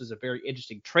yeah, this was a very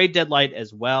interesting trade deadline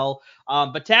as well.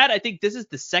 But Tad, I think this is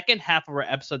the second half of our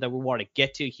episode that we want to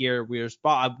get to here. We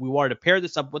wanted to pair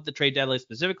this up with the trade deadline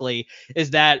specifically,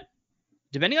 is that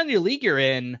depending on your league you're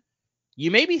in, you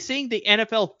may be seeing the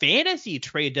NFL fantasy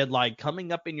trade deadline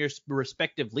coming up in your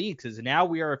respective leagues, as now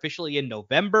we are officially in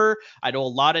November. I know a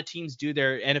lot of teams do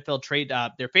their NFL trade,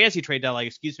 their fantasy trade deadline,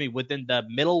 within the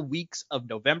middle weeks of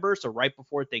November, so right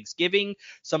before Thanksgiving.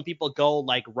 Some people go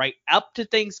like right up to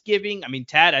Thanksgiving. I mean,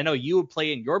 Tad, I know you would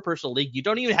play in your personal league. You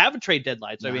don't even have a trade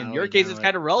deadline, so I mean, in your case, it's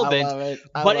kind of relevant,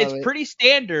 but it's pretty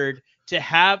standard to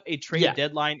have a trade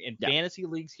deadline in fantasy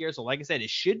leagues here. So like I said, it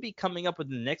should be coming up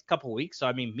within the next couple of weeks. So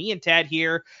I mean, me and Tad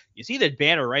here, you see the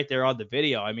banner right there on the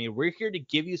video. I mean, we're here to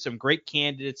give you some great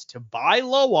candidates to buy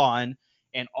low on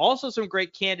and also some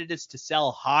great candidates to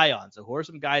sell high on. So who are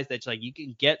some guys that like you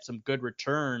can get some good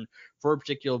return for a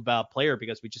particular player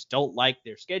because we just don't like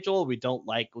their schedule, we don't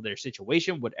like their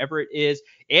situation, whatever it is,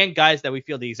 and guys that we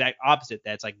feel the exact opposite,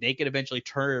 that's like they could eventually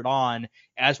turn it on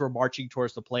as we're marching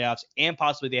towards the playoffs, and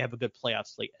possibly they have a good playoff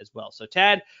slate as well. So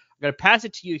Tad, I'm going to pass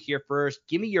it to you here first.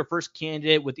 Give me your first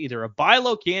candidate with either a buy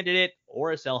low candidate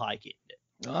or a sell high candidate.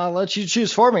 I'll let you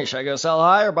choose for me. Should I go sell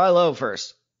high or buy low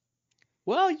first?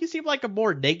 Well, you seem like a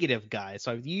more negative guy,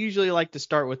 so I usually like to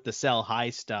start with the sell high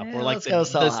stuff, or like the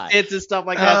stits and stuff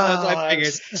like that. That's what I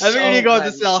figured. I figured you go with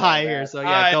the sell high here, so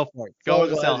yeah, go for it. Go with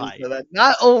the sell high.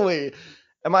 Not only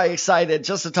am I excited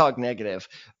just to talk negative,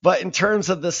 but in terms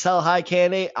of the sell high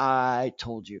candidate, I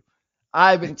told you.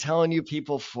 I've been telling you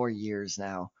people for years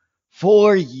now.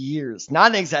 4 years, not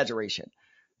an exaggeration,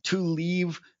 to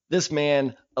leave this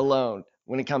man alone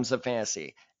when it comes to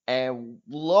fantasy. And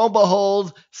lo and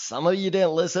behold, some of you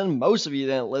didn't listen, most of you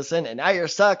didn't listen, and now you're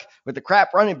stuck with the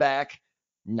crap running back,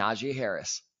 Najee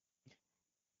Harris.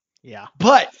 Yeah.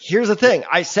 But here's the thing.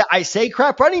 I say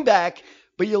crap running back,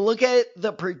 but you look at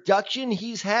the production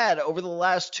he's had over the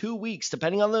last 2 weeks,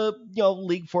 depending on the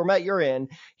league format you're in.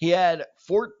 He had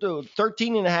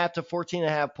 13.5 to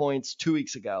 14.5 points 2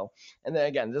 weeks ago. And then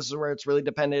again, this is where it's really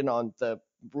dependent on the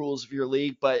rules of your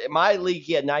league. But in my league,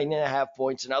 he had 9.5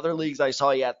 points. In other leagues I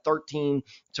saw, he had 13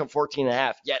 to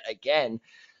 14.5. Yet again,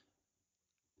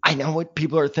 I know what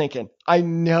people are thinking. I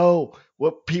know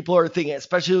what people are thinking,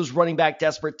 especially those running back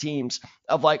desperate teams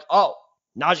of like, oh,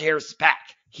 Najee Harris is back.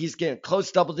 He's getting close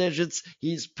to double digits.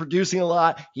 He's producing a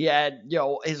lot. He had,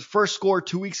 his first score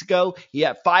 2 weeks ago. He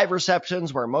had 5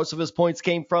 receptions where most of his points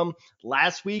came from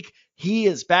last week. He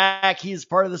is back. He is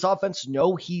part of this offense.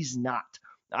 No, he's not.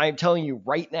 I'm telling you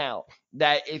right now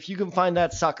that if you can find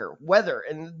that sucker,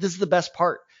 and this is the best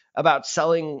part about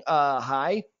selling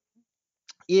high,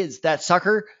 is that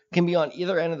sucker can be on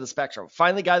either end of the spectrum.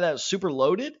 Find the guy that is super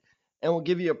loaded and will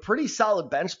give you a pretty solid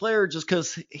bench player just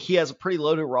because he has a pretty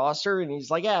loaded roster and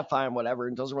he's like, yeah, fine, whatever,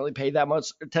 and doesn't really pay that much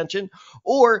attention.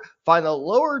 Or find a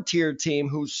lower tier team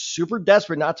who's super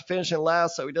desperate not to finish in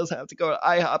last so he doesn't have to go to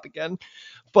IHOP again.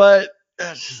 But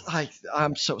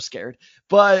I'm so scared.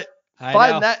 But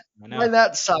find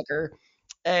that sucker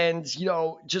and,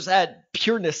 just at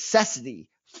pure necessity,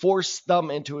 force them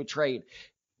into a trade.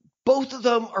 Both of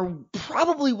them are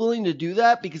probably willing to do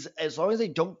that because as long as they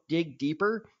don't dig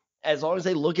deeper, as long as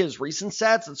they look at his recent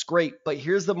stats, it's great. But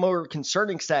here's the more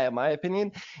concerning stat, in my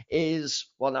opinion, is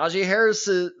while Najee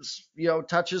Harris's,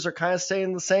 touches are kind of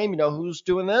staying the same, who's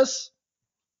doing this?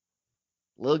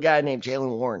 Little guy named Jaylen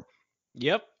Warren.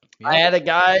 Yep. I had a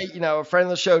guy, a friend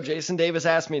of the show, Jason Davis,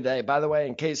 asked me today, by the way,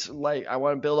 in case I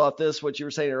want to build off this, what you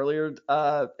were saying earlier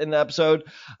in the episode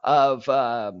of,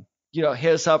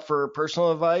 hit us up for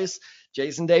personal advice.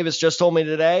 Jason Davis just told me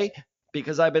today,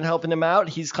 because I've been helping him out,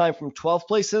 he's climbed from 12th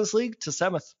place in this league to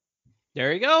 7th.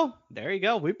 There you go.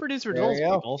 We produce results,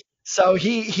 people. So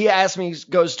he asked me,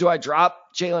 goes, do I drop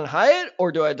Jalen Hyatt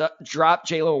or do I drop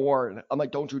Jaylen Warren? I'm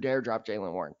like, don't you dare drop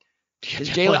Jaylen Warren.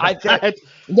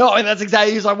 No, and that's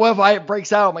exactly, he's like, what if Hyatt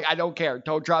breaks out? I'm like, I don't care.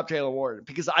 Don't drop Jaylen Warren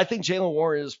because I think Jaylen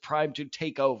Warren is primed to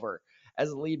take over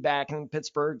as a lead back in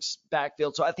Pittsburgh's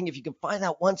backfield. So I think if you can find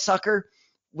that one sucker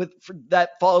that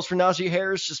follows for Najee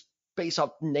Harris, just based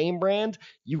off name brand,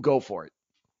 you go for it.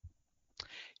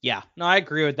 Yeah, no, I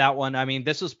agree with that one. I mean,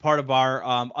 this was part of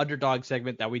our underdog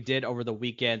segment that we did over the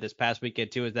weekend, this past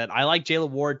weekend too, is that I like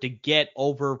Jaylen Warren to get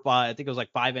over, I think it was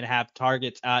like 5.5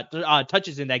 targets,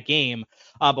 touches in that game.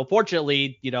 But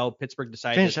fortunately, Pittsburgh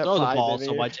decided to throw the ball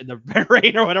so much in the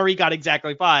rain or whatever. He got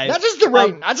exactly 5. Not just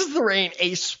the rain,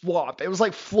 a swamp. It was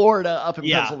like Florida up in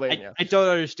Pennsylvania. I don't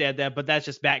understand that, but that's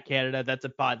just Matt Canada.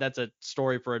 That's a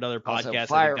story for another podcast.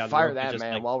 Also, fire that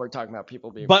man while we're talking about people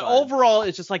being But fired. Overall,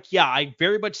 it's just like, yeah, I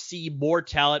very much see more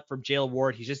talent from Jaylen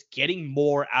Warren. He's just getting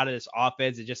more out of this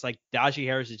offense. And just like Najee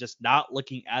Harris is just not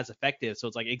looking as effective. So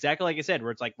it's like exactly like I said,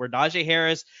 where it's like where Najee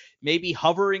Harris maybe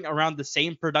hovering around the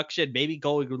same production, maybe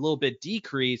going a little bit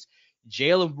decrease.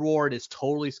 Jaylen Warren is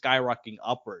totally skyrocketing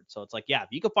upward. So it's like, yeah, if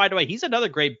you can find a way, he's another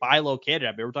great buy low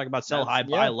candidate. I mean, we're talking about sell high,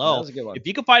 buy low. If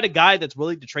you can find a guy that's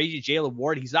willing to trade you Jaylen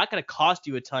Warren, he's not going to cost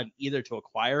you a ton either to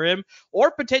acquire him,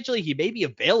 or potentially he may be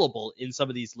available in some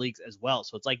of these leagues as well.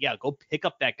 So it's like, yeah, go pick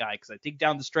up that guy because I think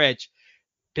down the stretch,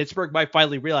 Pittsburgh might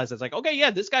finally realize it's like, okay,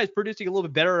 yeah, this guy's producing a little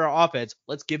bit better in our offense.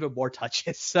 Let's give him more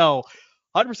touches. So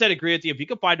 100% agree with you. If you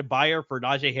can find a buyer for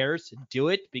Najee Harris, do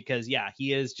it because, yeah,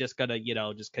 he is just going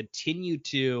to, just continue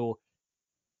to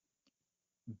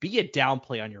be a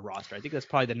downplay on your roster. I think that's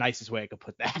probably the nicest way I could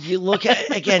put that. You look at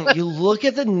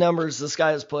the numbers this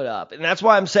guy has put up. And that's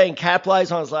why I'm saying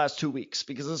capitalize on his last 2 weeks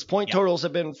because his point totals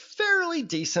have been fairly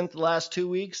decent the last 2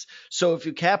 weeks. So if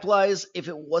you capitalize, if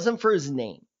it wasn't for his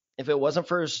name, if it wasn't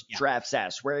for his draft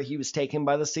stats where he was taken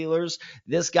by the Steelers,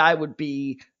 this guy would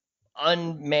be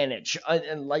unmanaged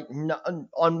and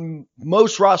on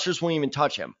most rosters won't even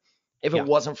touch him if it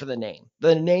wasn't for the name.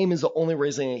 The name is the only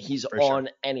reason he's on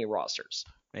any rosters.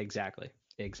 Exactly.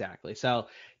 So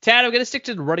Tad, I'm going to stick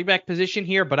to the running back position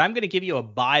here, but I'm going to give you a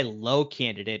buy low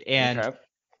candidate. And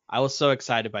I was so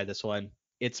excited by this one.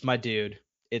 It's my dude.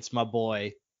 It's my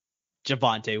boy,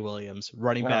 Javonte Williams,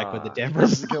 running back with the Denver.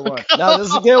 This is a good one. No, this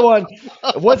is a good one.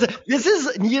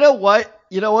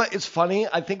 You know what? It's funny.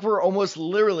 I think we're almost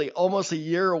a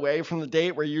year away from the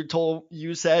date where told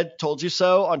you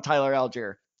so on Tyler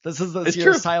Algier. This is this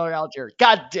year's Tyler Algier.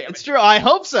 God damn it. It's true. I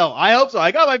hope so.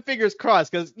 I got my fingers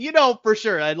crossed because, for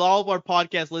sure, and all of our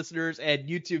podcast listeners and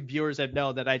YouTube viewers have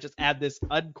known that I just have this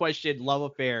unquestioned love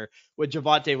affair with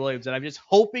Javonte Williams. And I'm just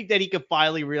hoping that he can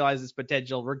finally realize his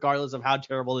potential, regardless of how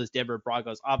terrible this Denver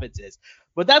Broncos offense is.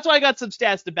 But that's why I got some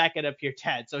stats to back it up here,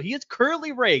 Tad. So he is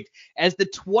currently ranked as the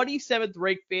 27th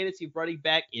ranked fantasy running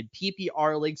back in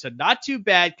PPR league. So not too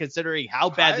bad considering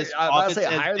how bad this offense has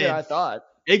higher been. Than I thought.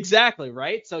 Exactly,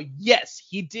 right? So, yes,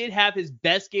 he did have his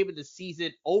best game of the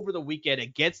season over the weekend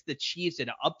against the Chiefs in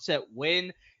an upset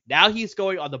win. Now he's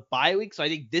going on the bye week. So I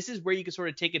think this is where you can sort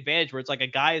of take advantage where it's like a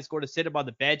guy is going to sit him on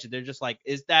the bench and they're just like,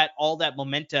 is that all that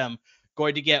momentum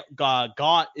going to get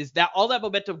gone? Is that all that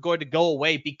momentum going to go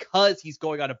away because he's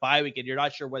going on a bye week and you're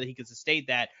not sure whether he can sustain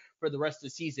that for the rest of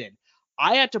the season?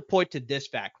 I had to point to this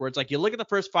fact where it's like you look at the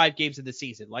first 5 games of the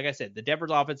season. Like I said, the Denver's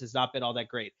offense has not been all that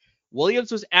great.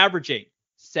 Williams was averaging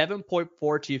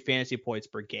 7.42 fantasy points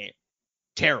per game.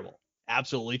 Terrible.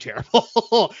 absolutely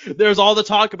terrible. There's all the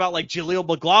talk about like Jaleel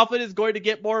McLaughlin is going to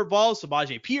get more involved.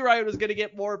 Samaje Perine was going to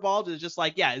get more involved. It's just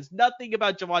like, yeah, it's nothing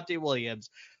about Javonte Williams.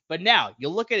 But now you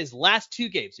look at his last two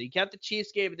games. So you count the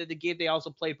Chiefs game and then the game they also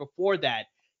played before that.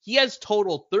 He has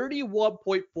totaled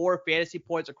 31.4 fantasy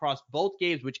points across both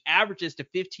games, which averages to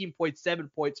 15.7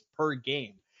 points per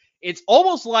game. It's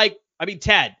almost like, I mean,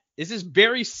 Ted, this is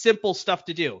very simple stuff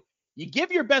to do. You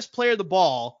give your best player the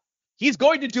ball, he's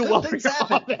going to do well for your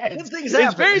offense.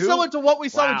 It's very similar to what we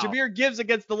saw with Jahmyr Gibbs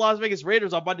against the Las Vegas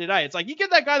Raiders on Monday night. It's like, you give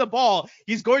that guy the ball,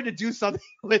 he's going to do something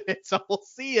with it. So we'll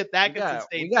see if that can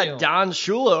sustain. We got Don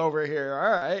Shula over here.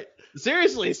 All right.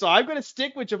 Seriously, so I'm going to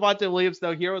stick with Javonte Williams,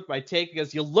 though, here with my take,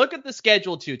 because you look at the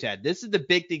schedule, too, Ted. This is the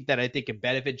big thing that I think can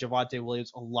benefit Javonte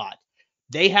Williams a lot.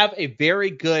 They have a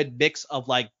very good mix of,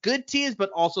 like, good teams, but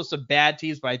also some bad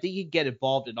teams, but I think he can get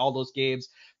involved in all those games.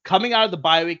 Coming out of the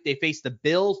bye week, they face the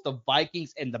Bills, the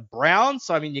Vikings, and the Browns.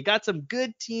 So, I mean, you got some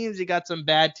good teams, you got some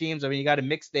bad teams. I mean, you got a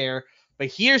mix there. But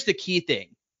here's the key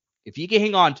thing. If you can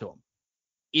hang on to him,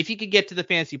 if you can get to the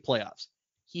fantasy playoffs,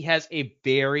 he has a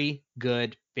very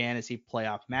good fantasy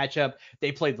playoff matchup.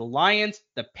 They play the Lions,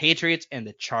 the Patriots, and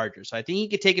the Chargers. So I think he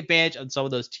could take advantage of some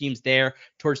of those teams there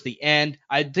towards the end.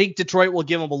 I think Detroit will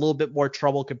give him a little bit more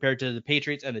trouble compared to the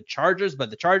Patriots and the Chargers,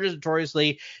 but the Chargers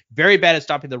notoriously very bad at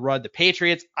stopping the run. The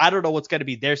Patriots, I don't know what's going to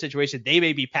be their situation. They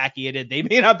may be packing it in. They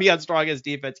may not be on strongest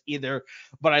defense either,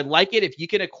 but I like it if you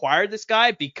can acquire this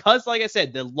guy because, like I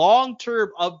said, the long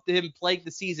term of him playing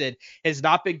the season has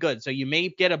not been good. So you may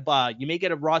get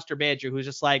a roster manager who's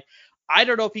just like, I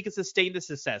don't know if he can sustain the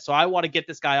success, so I want to get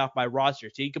this guy off my roster.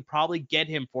 So you could probably get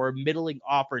him for a middling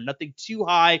offer, nothing too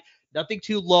high, nothing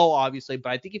too low, obviously.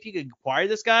 But I think if you can acquire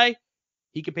this guy,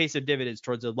 he can pay some dividends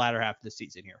towards the latter half of the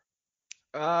season here.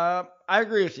 I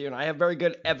agree with you, and I have very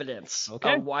good evidence of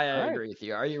why I agree with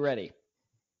you. Are you ready?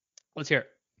 Let's hear it.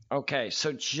 Okay,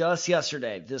 so just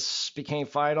yesterday, this became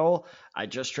final. I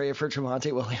just traded for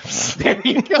Javonte Williams. There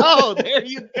you go. There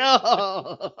you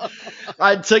go.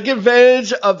 I took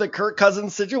advantage of the Kirk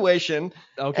Cousins situation.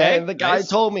 Okay. And the guy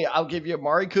told me, I'll give you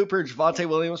Amari Cooper, Javonte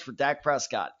Williams for Dak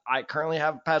Prescott. I currently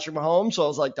have Patrick Mahomes, so I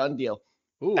was like, done deal.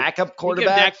 Ooh, backup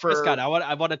quarterback for Prescott. I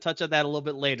want to touch on that a little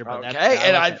bit later. But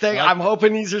okay, I'm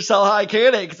hoping he's your sell high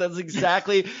candidate because that's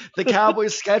exactly the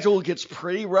Cowboys' schedule gets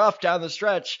pretty rough down the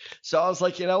stretch. So I was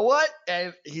like, you know what?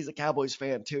 And he's a Cowboys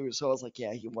fan too, so I was like,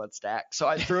 yeah, he wants Dak. So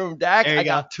I threw him Dak. I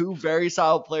got two very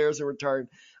solid players in return.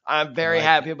 I'm very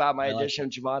happy about my addition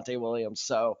of Javonte Williams.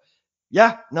 So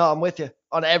yeah, no, I'm with you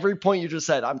on every point you just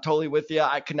said. I'm totally with you.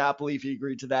 I could not believe he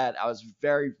agreed to that. I was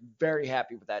very, very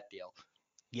happy with that deal.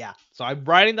 Yeah, so I'm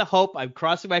riding the hope. I'm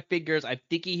crossing my fingers. I'm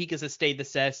thinking he can sustain the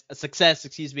success.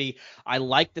 I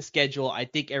like the schedule. I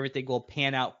think everything will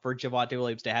pan out for Javonte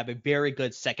Williams to have a very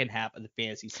good second half of the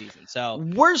fantasy season. So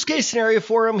worst case scenario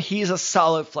for him, he's a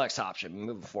solid flex option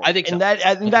moving forward. I think so. And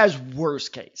that is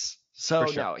worst case. So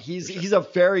no, he's a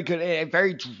very good,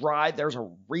 very dry. There's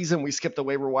a reason we skipped the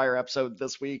waiver wire episode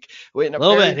this week. We're in a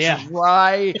very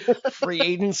dry free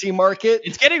agency market.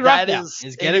 It's getting rough now.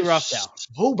 It's getting rough now.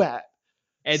 So bad.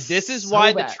 And this is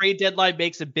why the trade deadline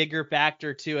makes a bigger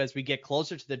factor, too, as we get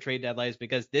closer to the trade deadlines,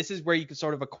 because this is where you can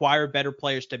sort of acquire better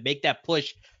players to make that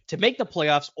push to make the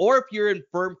playoffs, or if you're in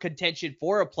firm contention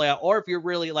for a playoff, or if you're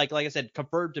really, like I said,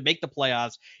 confirmed to make the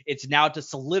playoffs, it's now to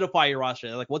solidify your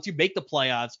roster. Like, once you make the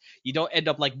playoffs, you don't end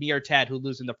up like me or Tad, who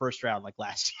lose in the first round like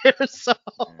last year. So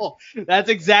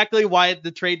that's exactly why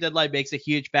the trade deadline makes a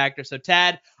huge factor. So,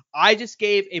 Tad, I just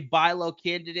gave a buy low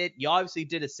candidate. You obviously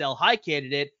did a sell high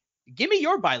candidate. Give me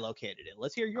your buy low candidate.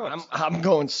 Let's hear yours. I'm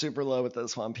going super low with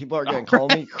this one. People are going to call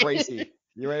me crazy.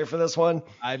 You ready for this one?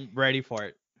 I'm ready for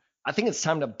it. I think it's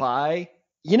time to buy.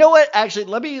 You know what? Actually,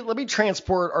 let me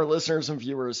transport our listeners and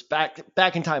viewers back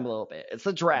in time a little bit. It's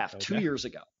the draft 2 years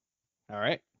ago. All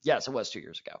right. Yes, it was 2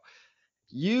 years ago.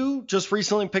 You just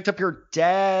recently picked up your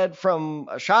dad from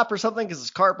a shop or something because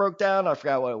his car broke down. I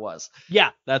forgot what it was. Yeah,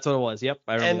 that's what it was. Yep,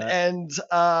 I remember that.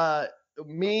 And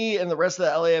me and the rest of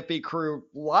the LAFB crew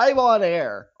live on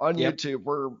air on YouTube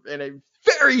were in a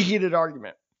very heated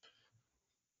argument.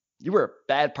 You were a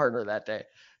bad partner that day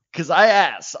because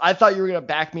I thought you were going to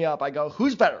back me up. I go,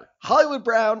 who's better, Hollywood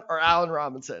Brown or Allen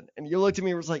Robinson? And you looked at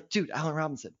me and was like, dude, Allen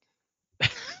Robinson.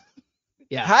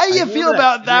 Yeah. How do you feel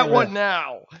about that one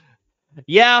now?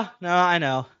 Yeah, no, I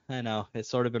know. It's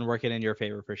sort of been working in your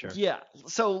favor for sure. Yeah.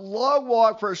 So long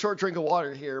walk for a short drink of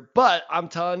water here, but I'm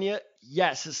telling you,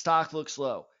 yes, his stock looks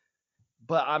low,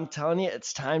 but I'm telling you,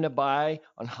 it's time to buy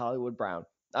on Hollywood Brown.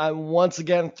 I'm once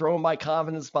again throwing my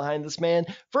confidence behind this man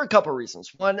for a couple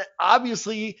reasons. One,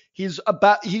 obviously he's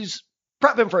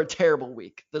prepping for a terrible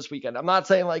week this weekend. I'm not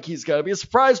saying like he's going to be a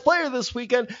surprise player this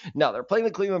weekend. No, they're playing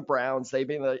the Cleveland Browns. They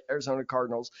beat the Arizona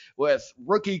Cardinals with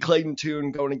rookie Clayton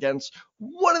Tune going against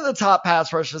one of the top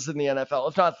pass rushes in the NFL,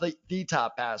 if not the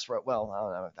top pass rush. Well, I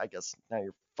don't know. I guess now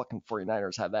your fucking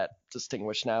 49ers have that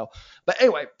distinguished now. But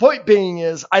anyway, point being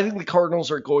is I think the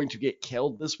Cardinals are going to get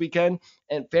killed this weekend.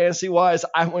 And fantasy-wise,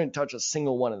 I wouldn't touch a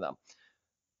single one of them.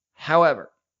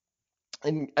 However,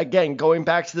 and again, going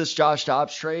back to this Josh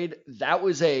Dobbs trade, that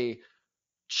was a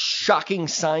shocking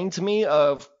sign to me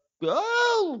of,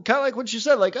 kind of like what you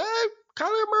said, like,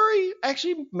 Kyler Murray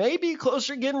actually may be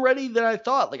closer to getting ready than I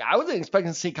thought. Like, I wasn't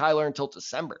expecting to see Kyler until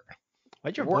December.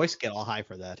 Why'd your voice get all high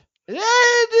for that? Yeah,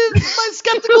 my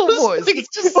skeptical voice. It's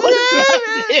just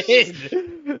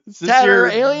your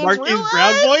Marquise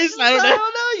Brown voice? I don't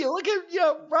know. You look at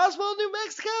Roswell, New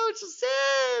Mexico. It's just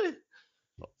sad.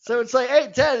 So it's like,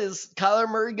 hey, Ted, is Kyler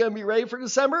Murray going to be ready for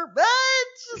December?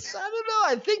 I don't know.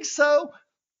 I think so.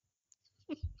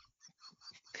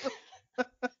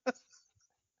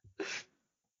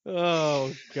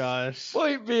 Oh, gosh.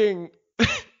 Point being,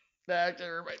 that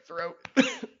hurt my throat.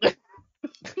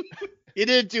 You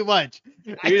did too much.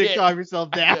 You need to calm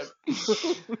yourself down.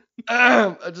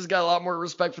 I just got a lot more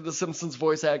respect for the Simpsons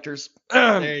voice actors.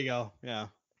 There you go. Yeah.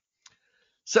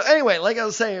 So anyway, like I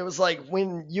was saying, it was like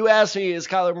when you asked me, is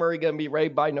Kyler Murray going to be ready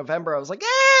by November? I was like,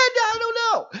 I don't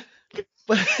know.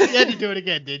 But you had to do it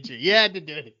again, didn't you? You had to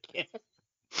do it again.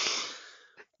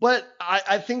 But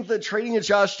I think the trading of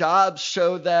Josh Dobbs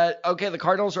showed that, okay, the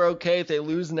Cardinals are okay if they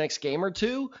lose the next game or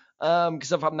two.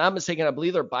 Because if I'm not mistaken, I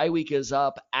believe their bye week is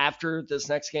up after this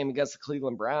next game against the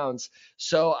Cleveland Browns.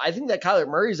 So I think that Kyler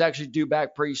Murray is actually due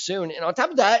back pretty soon. And on top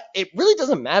of that, it really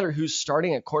doesn't matter who's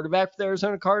starting at quarterback for the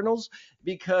Arizona Cardinals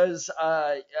because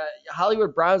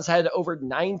Hollywood Browns had over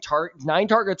nine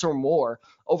targets or more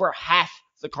over half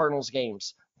the Cardinals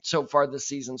games so far this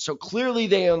season. So clearly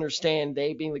they understand,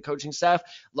 they being the coaching staff,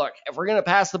 look, if we're going to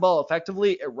pass the ball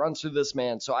effectively, it runs through this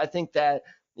man. So I think that,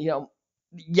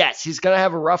 yes, he's going to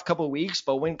have a rough couple of weeks,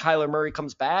 but when Kyler Murray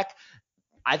comes back,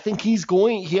 I think he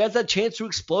has that chance to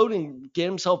explode and get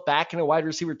himself back in a wide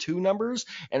receiver 2 numbers.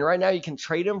 And right now you can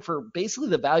trade him for basically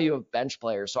the value of bench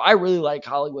players. So I really like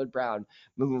Hollywood Brown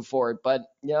moving forward, but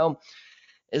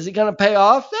is he going to pay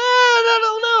off?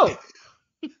 I don't know.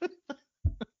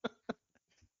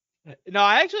 No,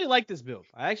 I actually like this move.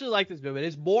 And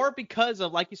it's more because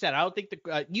of, like you said, I don't think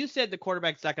you said the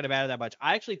quarterback's not going to matter that much.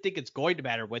 I actually think it's going to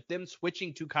matter with them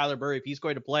switching to Kyler Murray if he's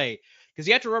going to play. Because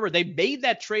you have to remember, they made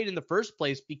that trade in the first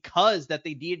place because that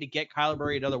they needed to get Kyler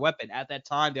Murray another weapon. At that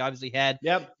time, they obviously had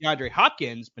DeAndre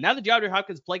Hopkins, but now that DeAndre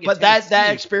Hopkins playing but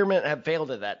that experiment had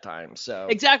failed at that time. So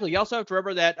exactly. You also have to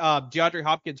remember that DeAndre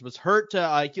Hopkins was hurt.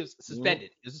 He was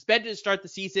suspended. He was suspended to start the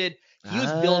season. He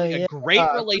was building a great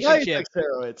relationship.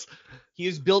 He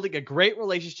was building a great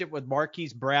relationship with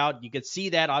Marquise Brown. You could see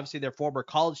that. Obviously, they're former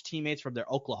college teammates from their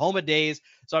Oklahoma days.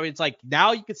 So, I mean, it's like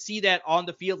now you can see that on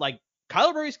the field. Like,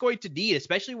 Kyler Murray's going to need,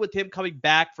 especially with him coming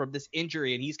back from this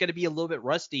injury, and he's going to be a little bit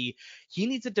rusty. He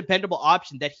needs a dependable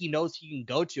option that he knows he can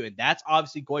go to, and that's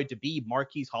obviously going to be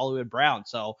Marquise Hollywood Brown.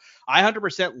 So, I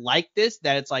 100% like this,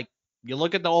 that it's like, you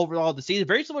look at the overall the season,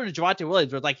 very similar to Javonte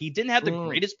Williams, where it's like he didn't have the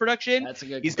greatest production. That's a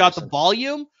good He's got the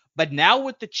volume, but now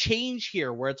with the change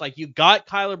here, where it's like you got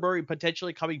Kyler Murray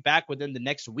potentially coming back within the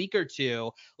next week or two,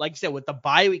 like you said, with the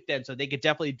bye week then, so they could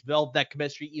definitely develop that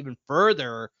chemistry even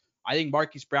further. I think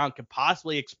Marquise Brown could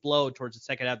possibly explode towards the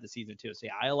second half of the season too. So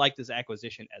yeah, I like this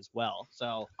acquisition as well.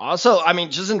 So also, I mean,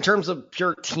 just in terms of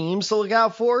pure teams to look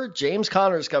out for, James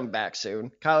Conner's coming back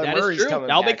soon. Kyler Murray's coming back soon.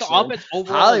 That'll make the offense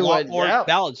overall a lot more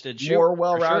balanced and more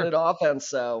well-rounded offense.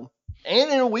 So, and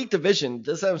in a weak division,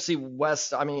 this NFC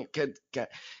West, I mean,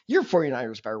 your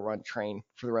 49ers better run train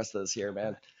for the rest of this year,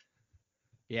 man.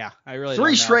 Yeah, I really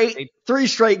three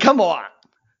straight. Come on.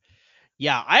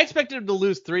 Yeah, I expected him to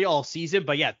lose 3 all season,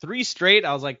 but yeah, 3 straight,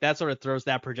 I was like, that sort of throws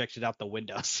that projection out the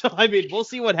window. So, I mean, we'll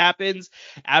see what happens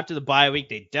after the bye week.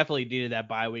 They definitely needed that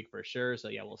bye week for sure. So,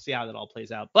 yeah, we'll see how that all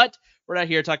plays out. But we're not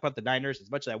here to talk about the Niners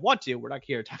as much as I want to. We're not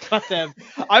here to talk about them.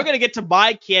 I'm going to get to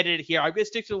my candidate here. I'm going to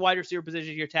stick to the wide receiver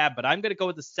position here, Tab, but I'm going to go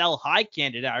with the sell high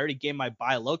candidate. I already gave my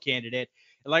buy low candidate.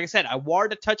 And like I said, I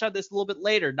wanted to touch on this a little bit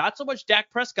later. Not so much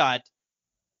Dak Prescott,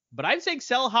 but I'm saying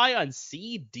sell high on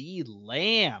CeeDee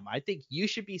Lamb. I think you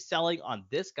should be selling on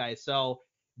this guy. So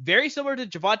very similar to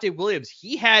Javonte Williams,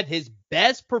 he had his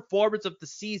best performance of the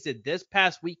season this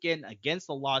past weekend against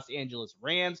the Los Angeles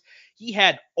Rams. He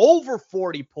had over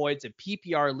 40 points in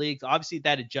PPR leagues. Obviously,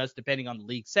 that adjusts depending on the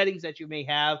league settings that you may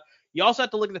have. You also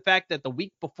have to look at the fact that the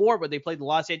week before when they played the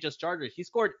Los Angeles Chargers, he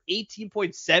scored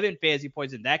 18.7 fantasy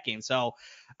points in that game. So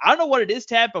I don't know what it is,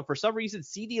 Tad, but for some reason,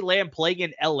 CeeDee Lamb playing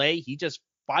in LA, he just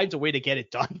finds a way to get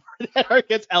it done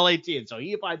against LA team. So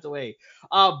he finds a way.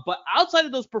 But outside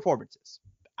of those performances,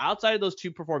 outside of those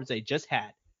two performances they just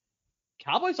had,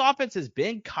 Cowboys offense has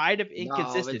been kind of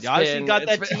inconsistent. No,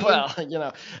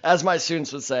 well, as my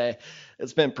students would say,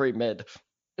 it's been pretty mid.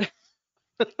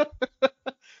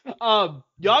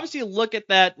 You obviously look at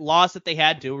that loss that they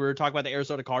had to. We were talking about the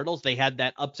Arizona Cardinals. They had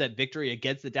that upset victory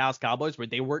against the Dallas Cowboys where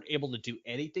they weren't able to do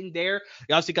anything there.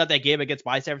 You obviously got that game against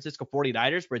my San Francisco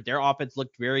 49ers where their offense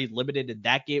looked very limited in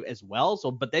that game as well.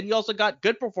 So, but then you also got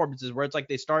good performances where it's like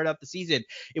they started out the season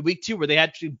in week 2 where they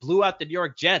actually blew out the New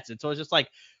York Jets. And so it's just like,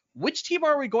 which team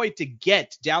are we going to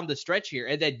get down the stretch here?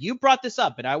 And then you brought this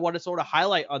up, and I want to sort of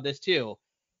highlight on this too.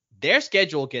 Their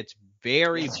schedule gets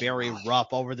very, very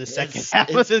rough over the second half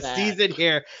of the season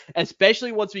here,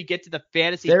 especially once we get to the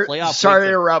fantasy playoff. Sorry to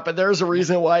interrupt, but there's a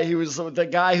reason why he was the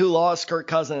guy who lost Kirk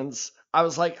Cousins. I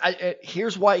was like,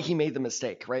 here's why he made the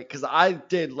mistake, right? Because I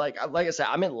did, like I said,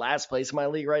 I'm in last place in my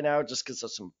league right now just because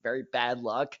of some very bad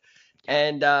luck.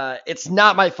 And it's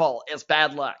not my fault. It's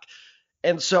bad luck.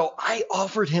 And so I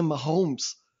offered him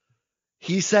Mahomes.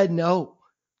 He said no.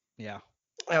 Yeah.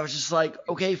 I was just like,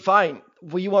 okay, fine.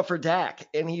 What do you want for Dak?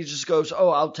 And he just goes, oh,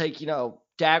 I'll take,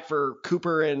 Dak for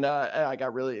Cooper. And I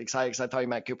got really excited because I thought he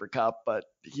meant Cooper Kupp, but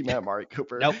he meant Amari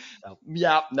Cooper. Nope.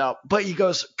 Yeah, no. But he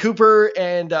goes Cooper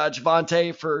and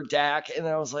Javonte for Dak. And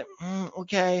I was like,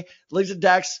 okay. Looked at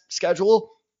Dak's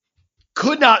schedule.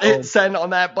 Could not hit send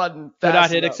on that button. Could not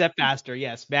hit accept faster.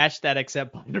 Yeah, smash that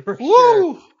accept button for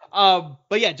sure.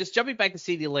 But yeah, just jumping back to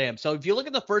CeeDee Lamb. So if you look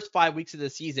at the first 5 weeks of the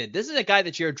season, this is a guy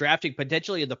that you're drafting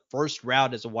potentially in the first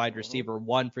round as a wide receiver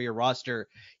one for your roster.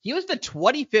 He was the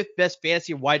 25th best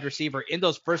fantasy wide receiver in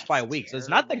those first 5 weeks. So it's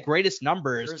not the greatest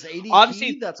numbers. There's ADP,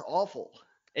 obviously, that's awful.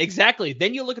 Exactly.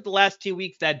 Then you look at the last 2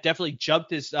 weeks, that definitely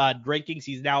jumped his rankings.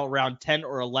 He's now around 10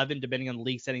 or 11, depending on the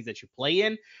league settings that you play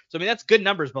in. So, I mean, that's good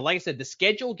numbers. But like I said, the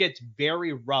schedule gets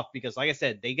very rough because, like I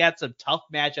said, they got some tough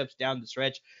matchups down the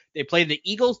stretch. They play the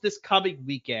Eagles this coming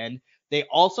weekend. They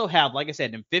also have, like I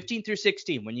said, in 15 through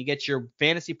 16, when you get your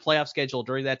fantasy playoff schedule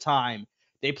during that time,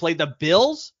 they play the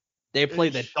Bills, they play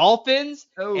the Dolphins,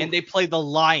 and they play the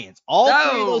Lions. All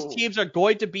three of those teams are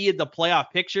going to be in the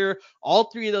playoff picture.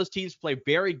 All three of those teams play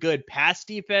very good pass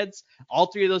defense. All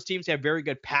three of those teams have very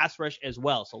good pass rush as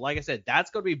well. So like I said,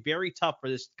 that's going to be very tough for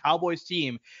this Cowboys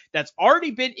team that's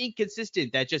already been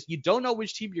inconsistent, that just you don't know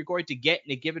which team you're going to get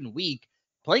in a given week.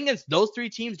 Playing against those three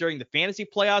teams during the fantasy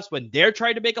playoffs when they're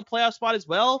trying to make a playoff spot as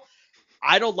well,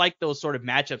 I don't like those sort of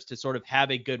matchups to sort of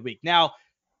have a good week. Now,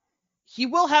 he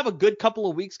will have a good couple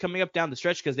of weeks coming up down the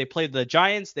stretch because they play the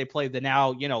Giants. They play the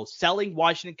now, selling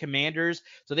Washington Commanders.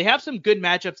 So they have some good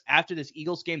matchups after this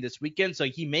Eagles game this weekend. So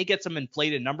he may get some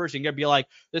inflated numbers and you're going to be like,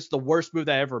 this is the worst move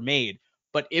that I ever made.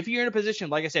 But if you're in a position,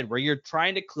 like I said, where you're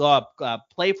trying to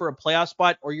play for a playoff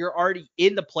spot or you're already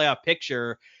in the playoff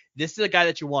picture, this is a guy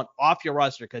that you want off your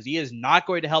roster because he is not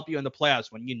going to help you in the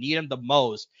playoffs when you need him the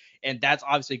most. And that's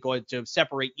obviously going to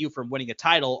separate you from winning a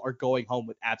title or going home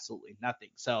with absolutely nothing.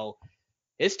 So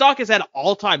his stock is at an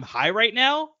all-time high right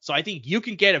now. So I think you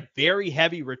can get a very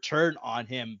heavy return on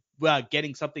him,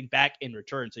 getting something back in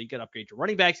return. So you can upgrade your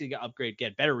running backs. You can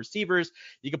get better receivers.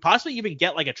 You could possibly even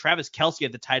get like a Travis Kelce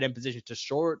at the tight end position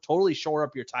to totally shore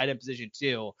up your tight end position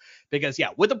too. Because yeah,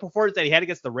 with the performance that he had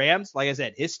against the Rams, like I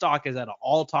said, his stock is at an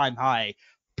all-time high.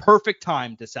 Perfect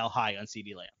time to sell high on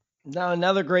CeeDee Lamb. Now,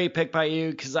 another great pick by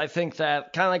you because I think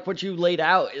that kind of like what you laid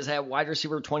out is that wide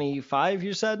receiver 25,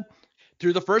 you said?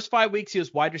 Through the first 5 weeks, he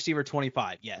was wide receiver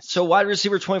 25, yes. So wide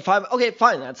receiver 25, okay,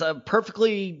 fine. That's a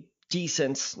perfectly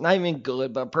decent, not even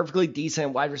good, but perfectly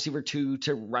decent wide receiver 2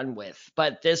 to run with.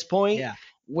 But at this point,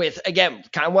 with, again,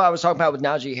 kind of what I was talking about with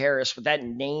Najee Harris, with that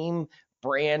name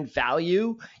brand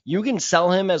value, you can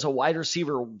sell him as a wide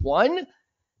receiver 1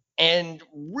 and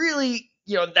really,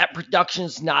 that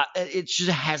production's not, it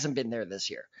just hasn't been there this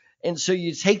year. And so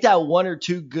you take that 1 or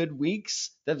 2 good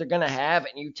weeks that they're going to have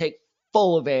and you take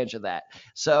full advantage of that.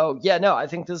 So yeah, no, I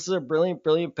think this is a brilliant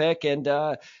pick. And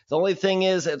the only thing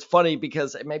is, it's funny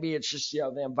because maybe it's just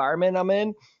the environment I'm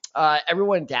in.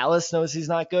 Everyone in Dallas knows he's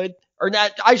not good, or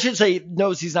not. I should say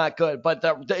knows he's not good, but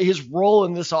his role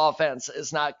in this offense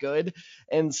is not good.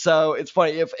 And so it's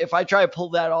funny if I try to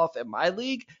pull that off in my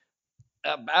league,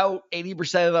 about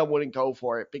 80% of them wouldn't go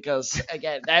for it because,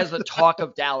 again, that is the talk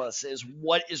of Dallas is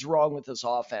what is wrong with this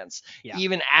offense. Yeah.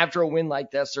 Even after a win like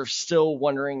this, they're still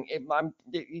wondering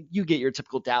you get your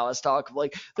typical Dallas talk of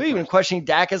like, they're even questioning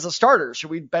Dak as a starter. Should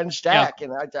we bench Dak? Yeah.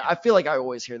 And I feel like I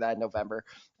always hear that in November.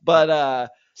 But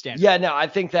standard. Yeah, no, I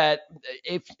think that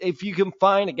if you can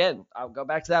find, again, I'll go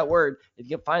back to that word, if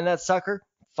you can find that sucker,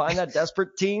 find that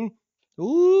desperate team,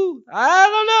 ooh, I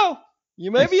don't know.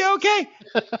 You may be okay.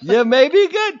 You may be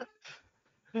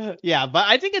good. Yeah, but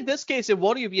I think in this case, it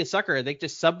won't even be a sucker. I think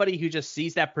just somebody who just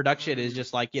sees that production is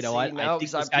just like, you know what, I think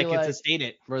this guy can sustain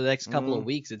it for the next couple of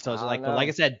weeks. And so it's like, but like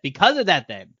I said, because of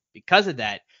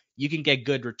that, you can get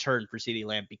good return for CeeDee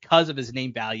Lamb because of his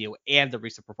name value and the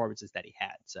recent performances that he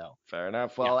had. So fair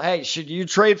enough. Well, hey, should you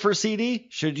trade for CeeDee?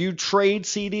 Should you trade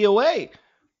CeeDee away?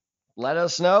 Let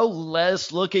us know. Let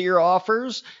us look at your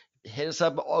offers. Hit us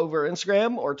up over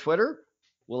Instagram or Twitter.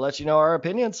 We'll let you know our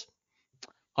opinions.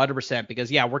 100%,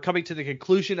 because we're coming to the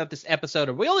conclusion of this episode,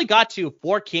 and we only got to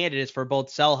 4 candidates for both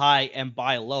sell high and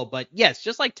buy low. But yes,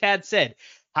 just like Tad said,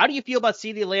 how do you feel about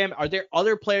CeeDee Lamb? Are there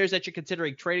other players that you're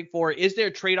considering trading for? Is there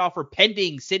a trade offer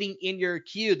pending sitting in your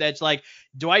queue that's like,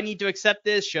 do I need to accept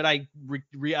this? Should I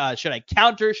should I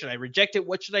counter? Should I reject it?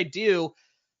 What should I do?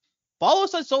 Follow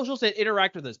us on socials and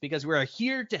interact with us, because we're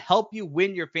here to help you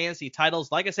win your fantasy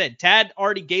titles. Like I said, Tad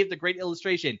already gave the great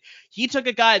illustration. He took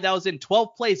a guy that was in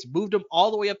 12th place, moved him all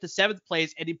the way up to 7th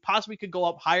place, and he possibly could go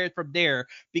up higher from there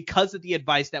because of the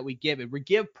advice that we give. And we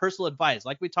give personal advice.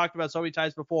 Like we talked about so many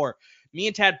times before, me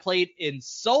and Tad played in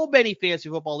so many fantasy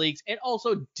football leagues and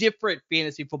also different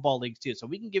fantasy football leagues too. So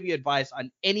we can give you advice on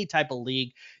any type of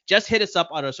league. Just hit us up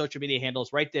on our social media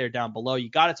handles right there down below. You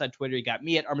got us on Twitter. You got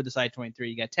me at ArmorDecide23.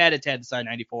 You got Tad at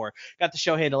TadDecide94. Got the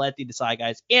show handle at The Decide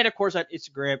Guys. And, of course, on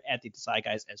Instagram at The Decide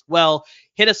Guys as well.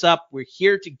 Hit us up. We're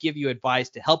here to give you advice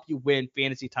to help you win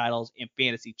fantasy titles and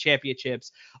fantasy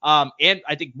championships. And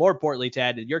I think more importantly,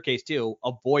 Tad, in your case too,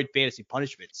 avoid fantasy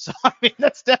punishments. So, I mean,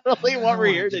 that's definitely what we're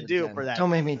here to do for that.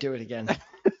 Don't make me do it again.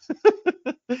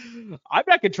 I'm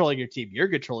not controlling your team. You're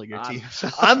controlling your team.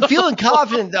 I'm feeling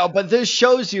confident though, but this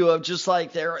shows you of just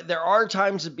like there are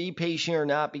times to be patient or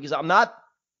not, because I'm not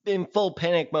in full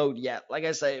panic mode yet. Like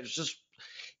I say, it's just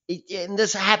and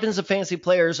this happens to fantasy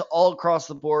players all across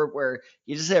the board where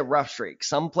you just hit rough streaks.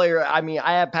 Some player, I mean,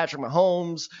 I have Patrick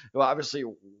Mahomes, who obviously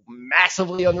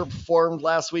massively underperformed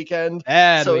last weekend.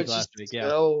 So it's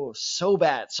just so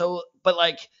bad. So, but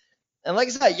like, and like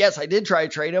I said, yes, I did try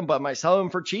to trade him, but am I selling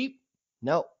him for cheap?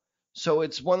 No. So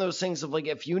it's one of those things of like,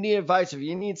 if you need advice, if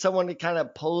you need someone to kind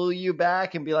of pull you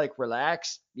back and be like,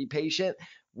 relax, be patient,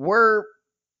 we're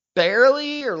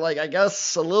barely, or like, I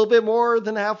guess a little bit more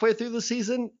than halfway through the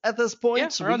season at this point. Yeah,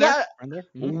 so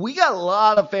we got a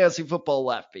lot of fantasy football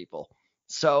left, people.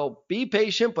 So be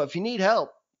patient, but if you need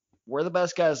help, we're the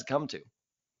best guys to come to.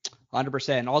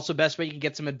 100%. Also, best way you can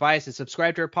get some advice is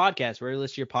subscribe to our podcast, where you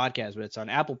listen to your podcast, whether it's on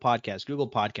Apple Podcasts, Google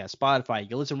Podcasts, Spotify. You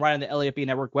can listen right on the LAFB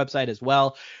Network website as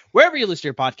well. Wherever you listen to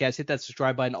your podcast, hit that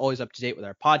subscribe button. Always up to date with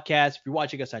our podcast. If you're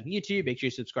watching us on YouTube, make sure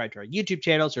you subscribe to our YouTube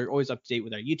channel so you're always up to date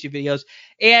with our YouTube videos.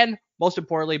 And most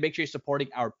importantly, make sure you're supporting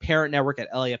our parent network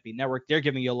at LAFB Network. They're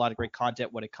giving you a lot of great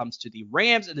content when it comes to the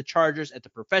Rams and the Chargers at the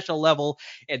professional level,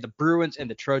 and the Bruins and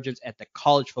the Trojans at the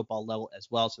college football level as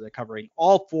well. So they're covering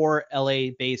all 4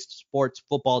 LA-based sports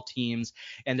football teams,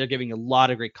 and they're giving a lot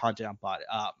of great content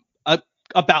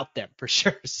about them for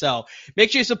sure. So make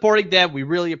sure you're supporting them. We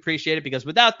really appreciate it, because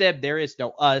without them, there is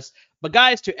no us. But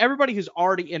guys, to everybody who's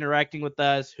already interacting with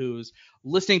us, who's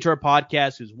listening to our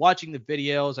podcast, who's watching the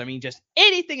videos, I mean, just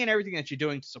anything and everything that you're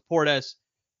doing to support us,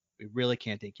 we really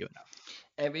can't thank you enough.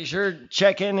 And be sure to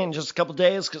check in just a couple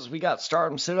days, because we got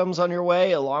Stardom Sit-Ems on your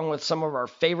way, along with some of our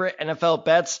favorite NFL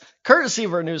bets, courtesy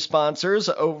of our new sponsors,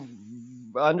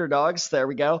 Underdogs. There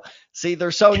we go. See,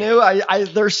 they're so new.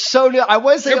 They're so new. I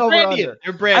want to say over under.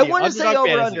 They're brand new. I want to say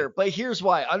over under, but here's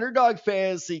why. Underdog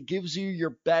Fantasy gives you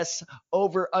your best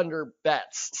over under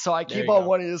bets. So I keep on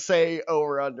wanting to say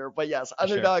over under, but yes,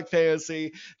 Underdog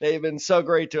Fantasy. They've been so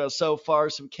great to us so far.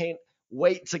 So we can't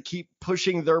wait to keep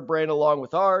pushing their brand along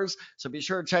with ours. So be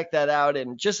sure to check that out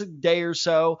in just a day or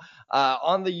so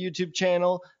on the YouTube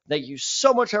channel. Thank you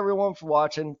so much, everyone, for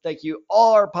watching. Thank you,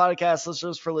 all our podcast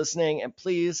listeners, for listening. And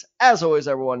please, as always,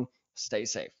 everyone, stay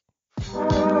safe.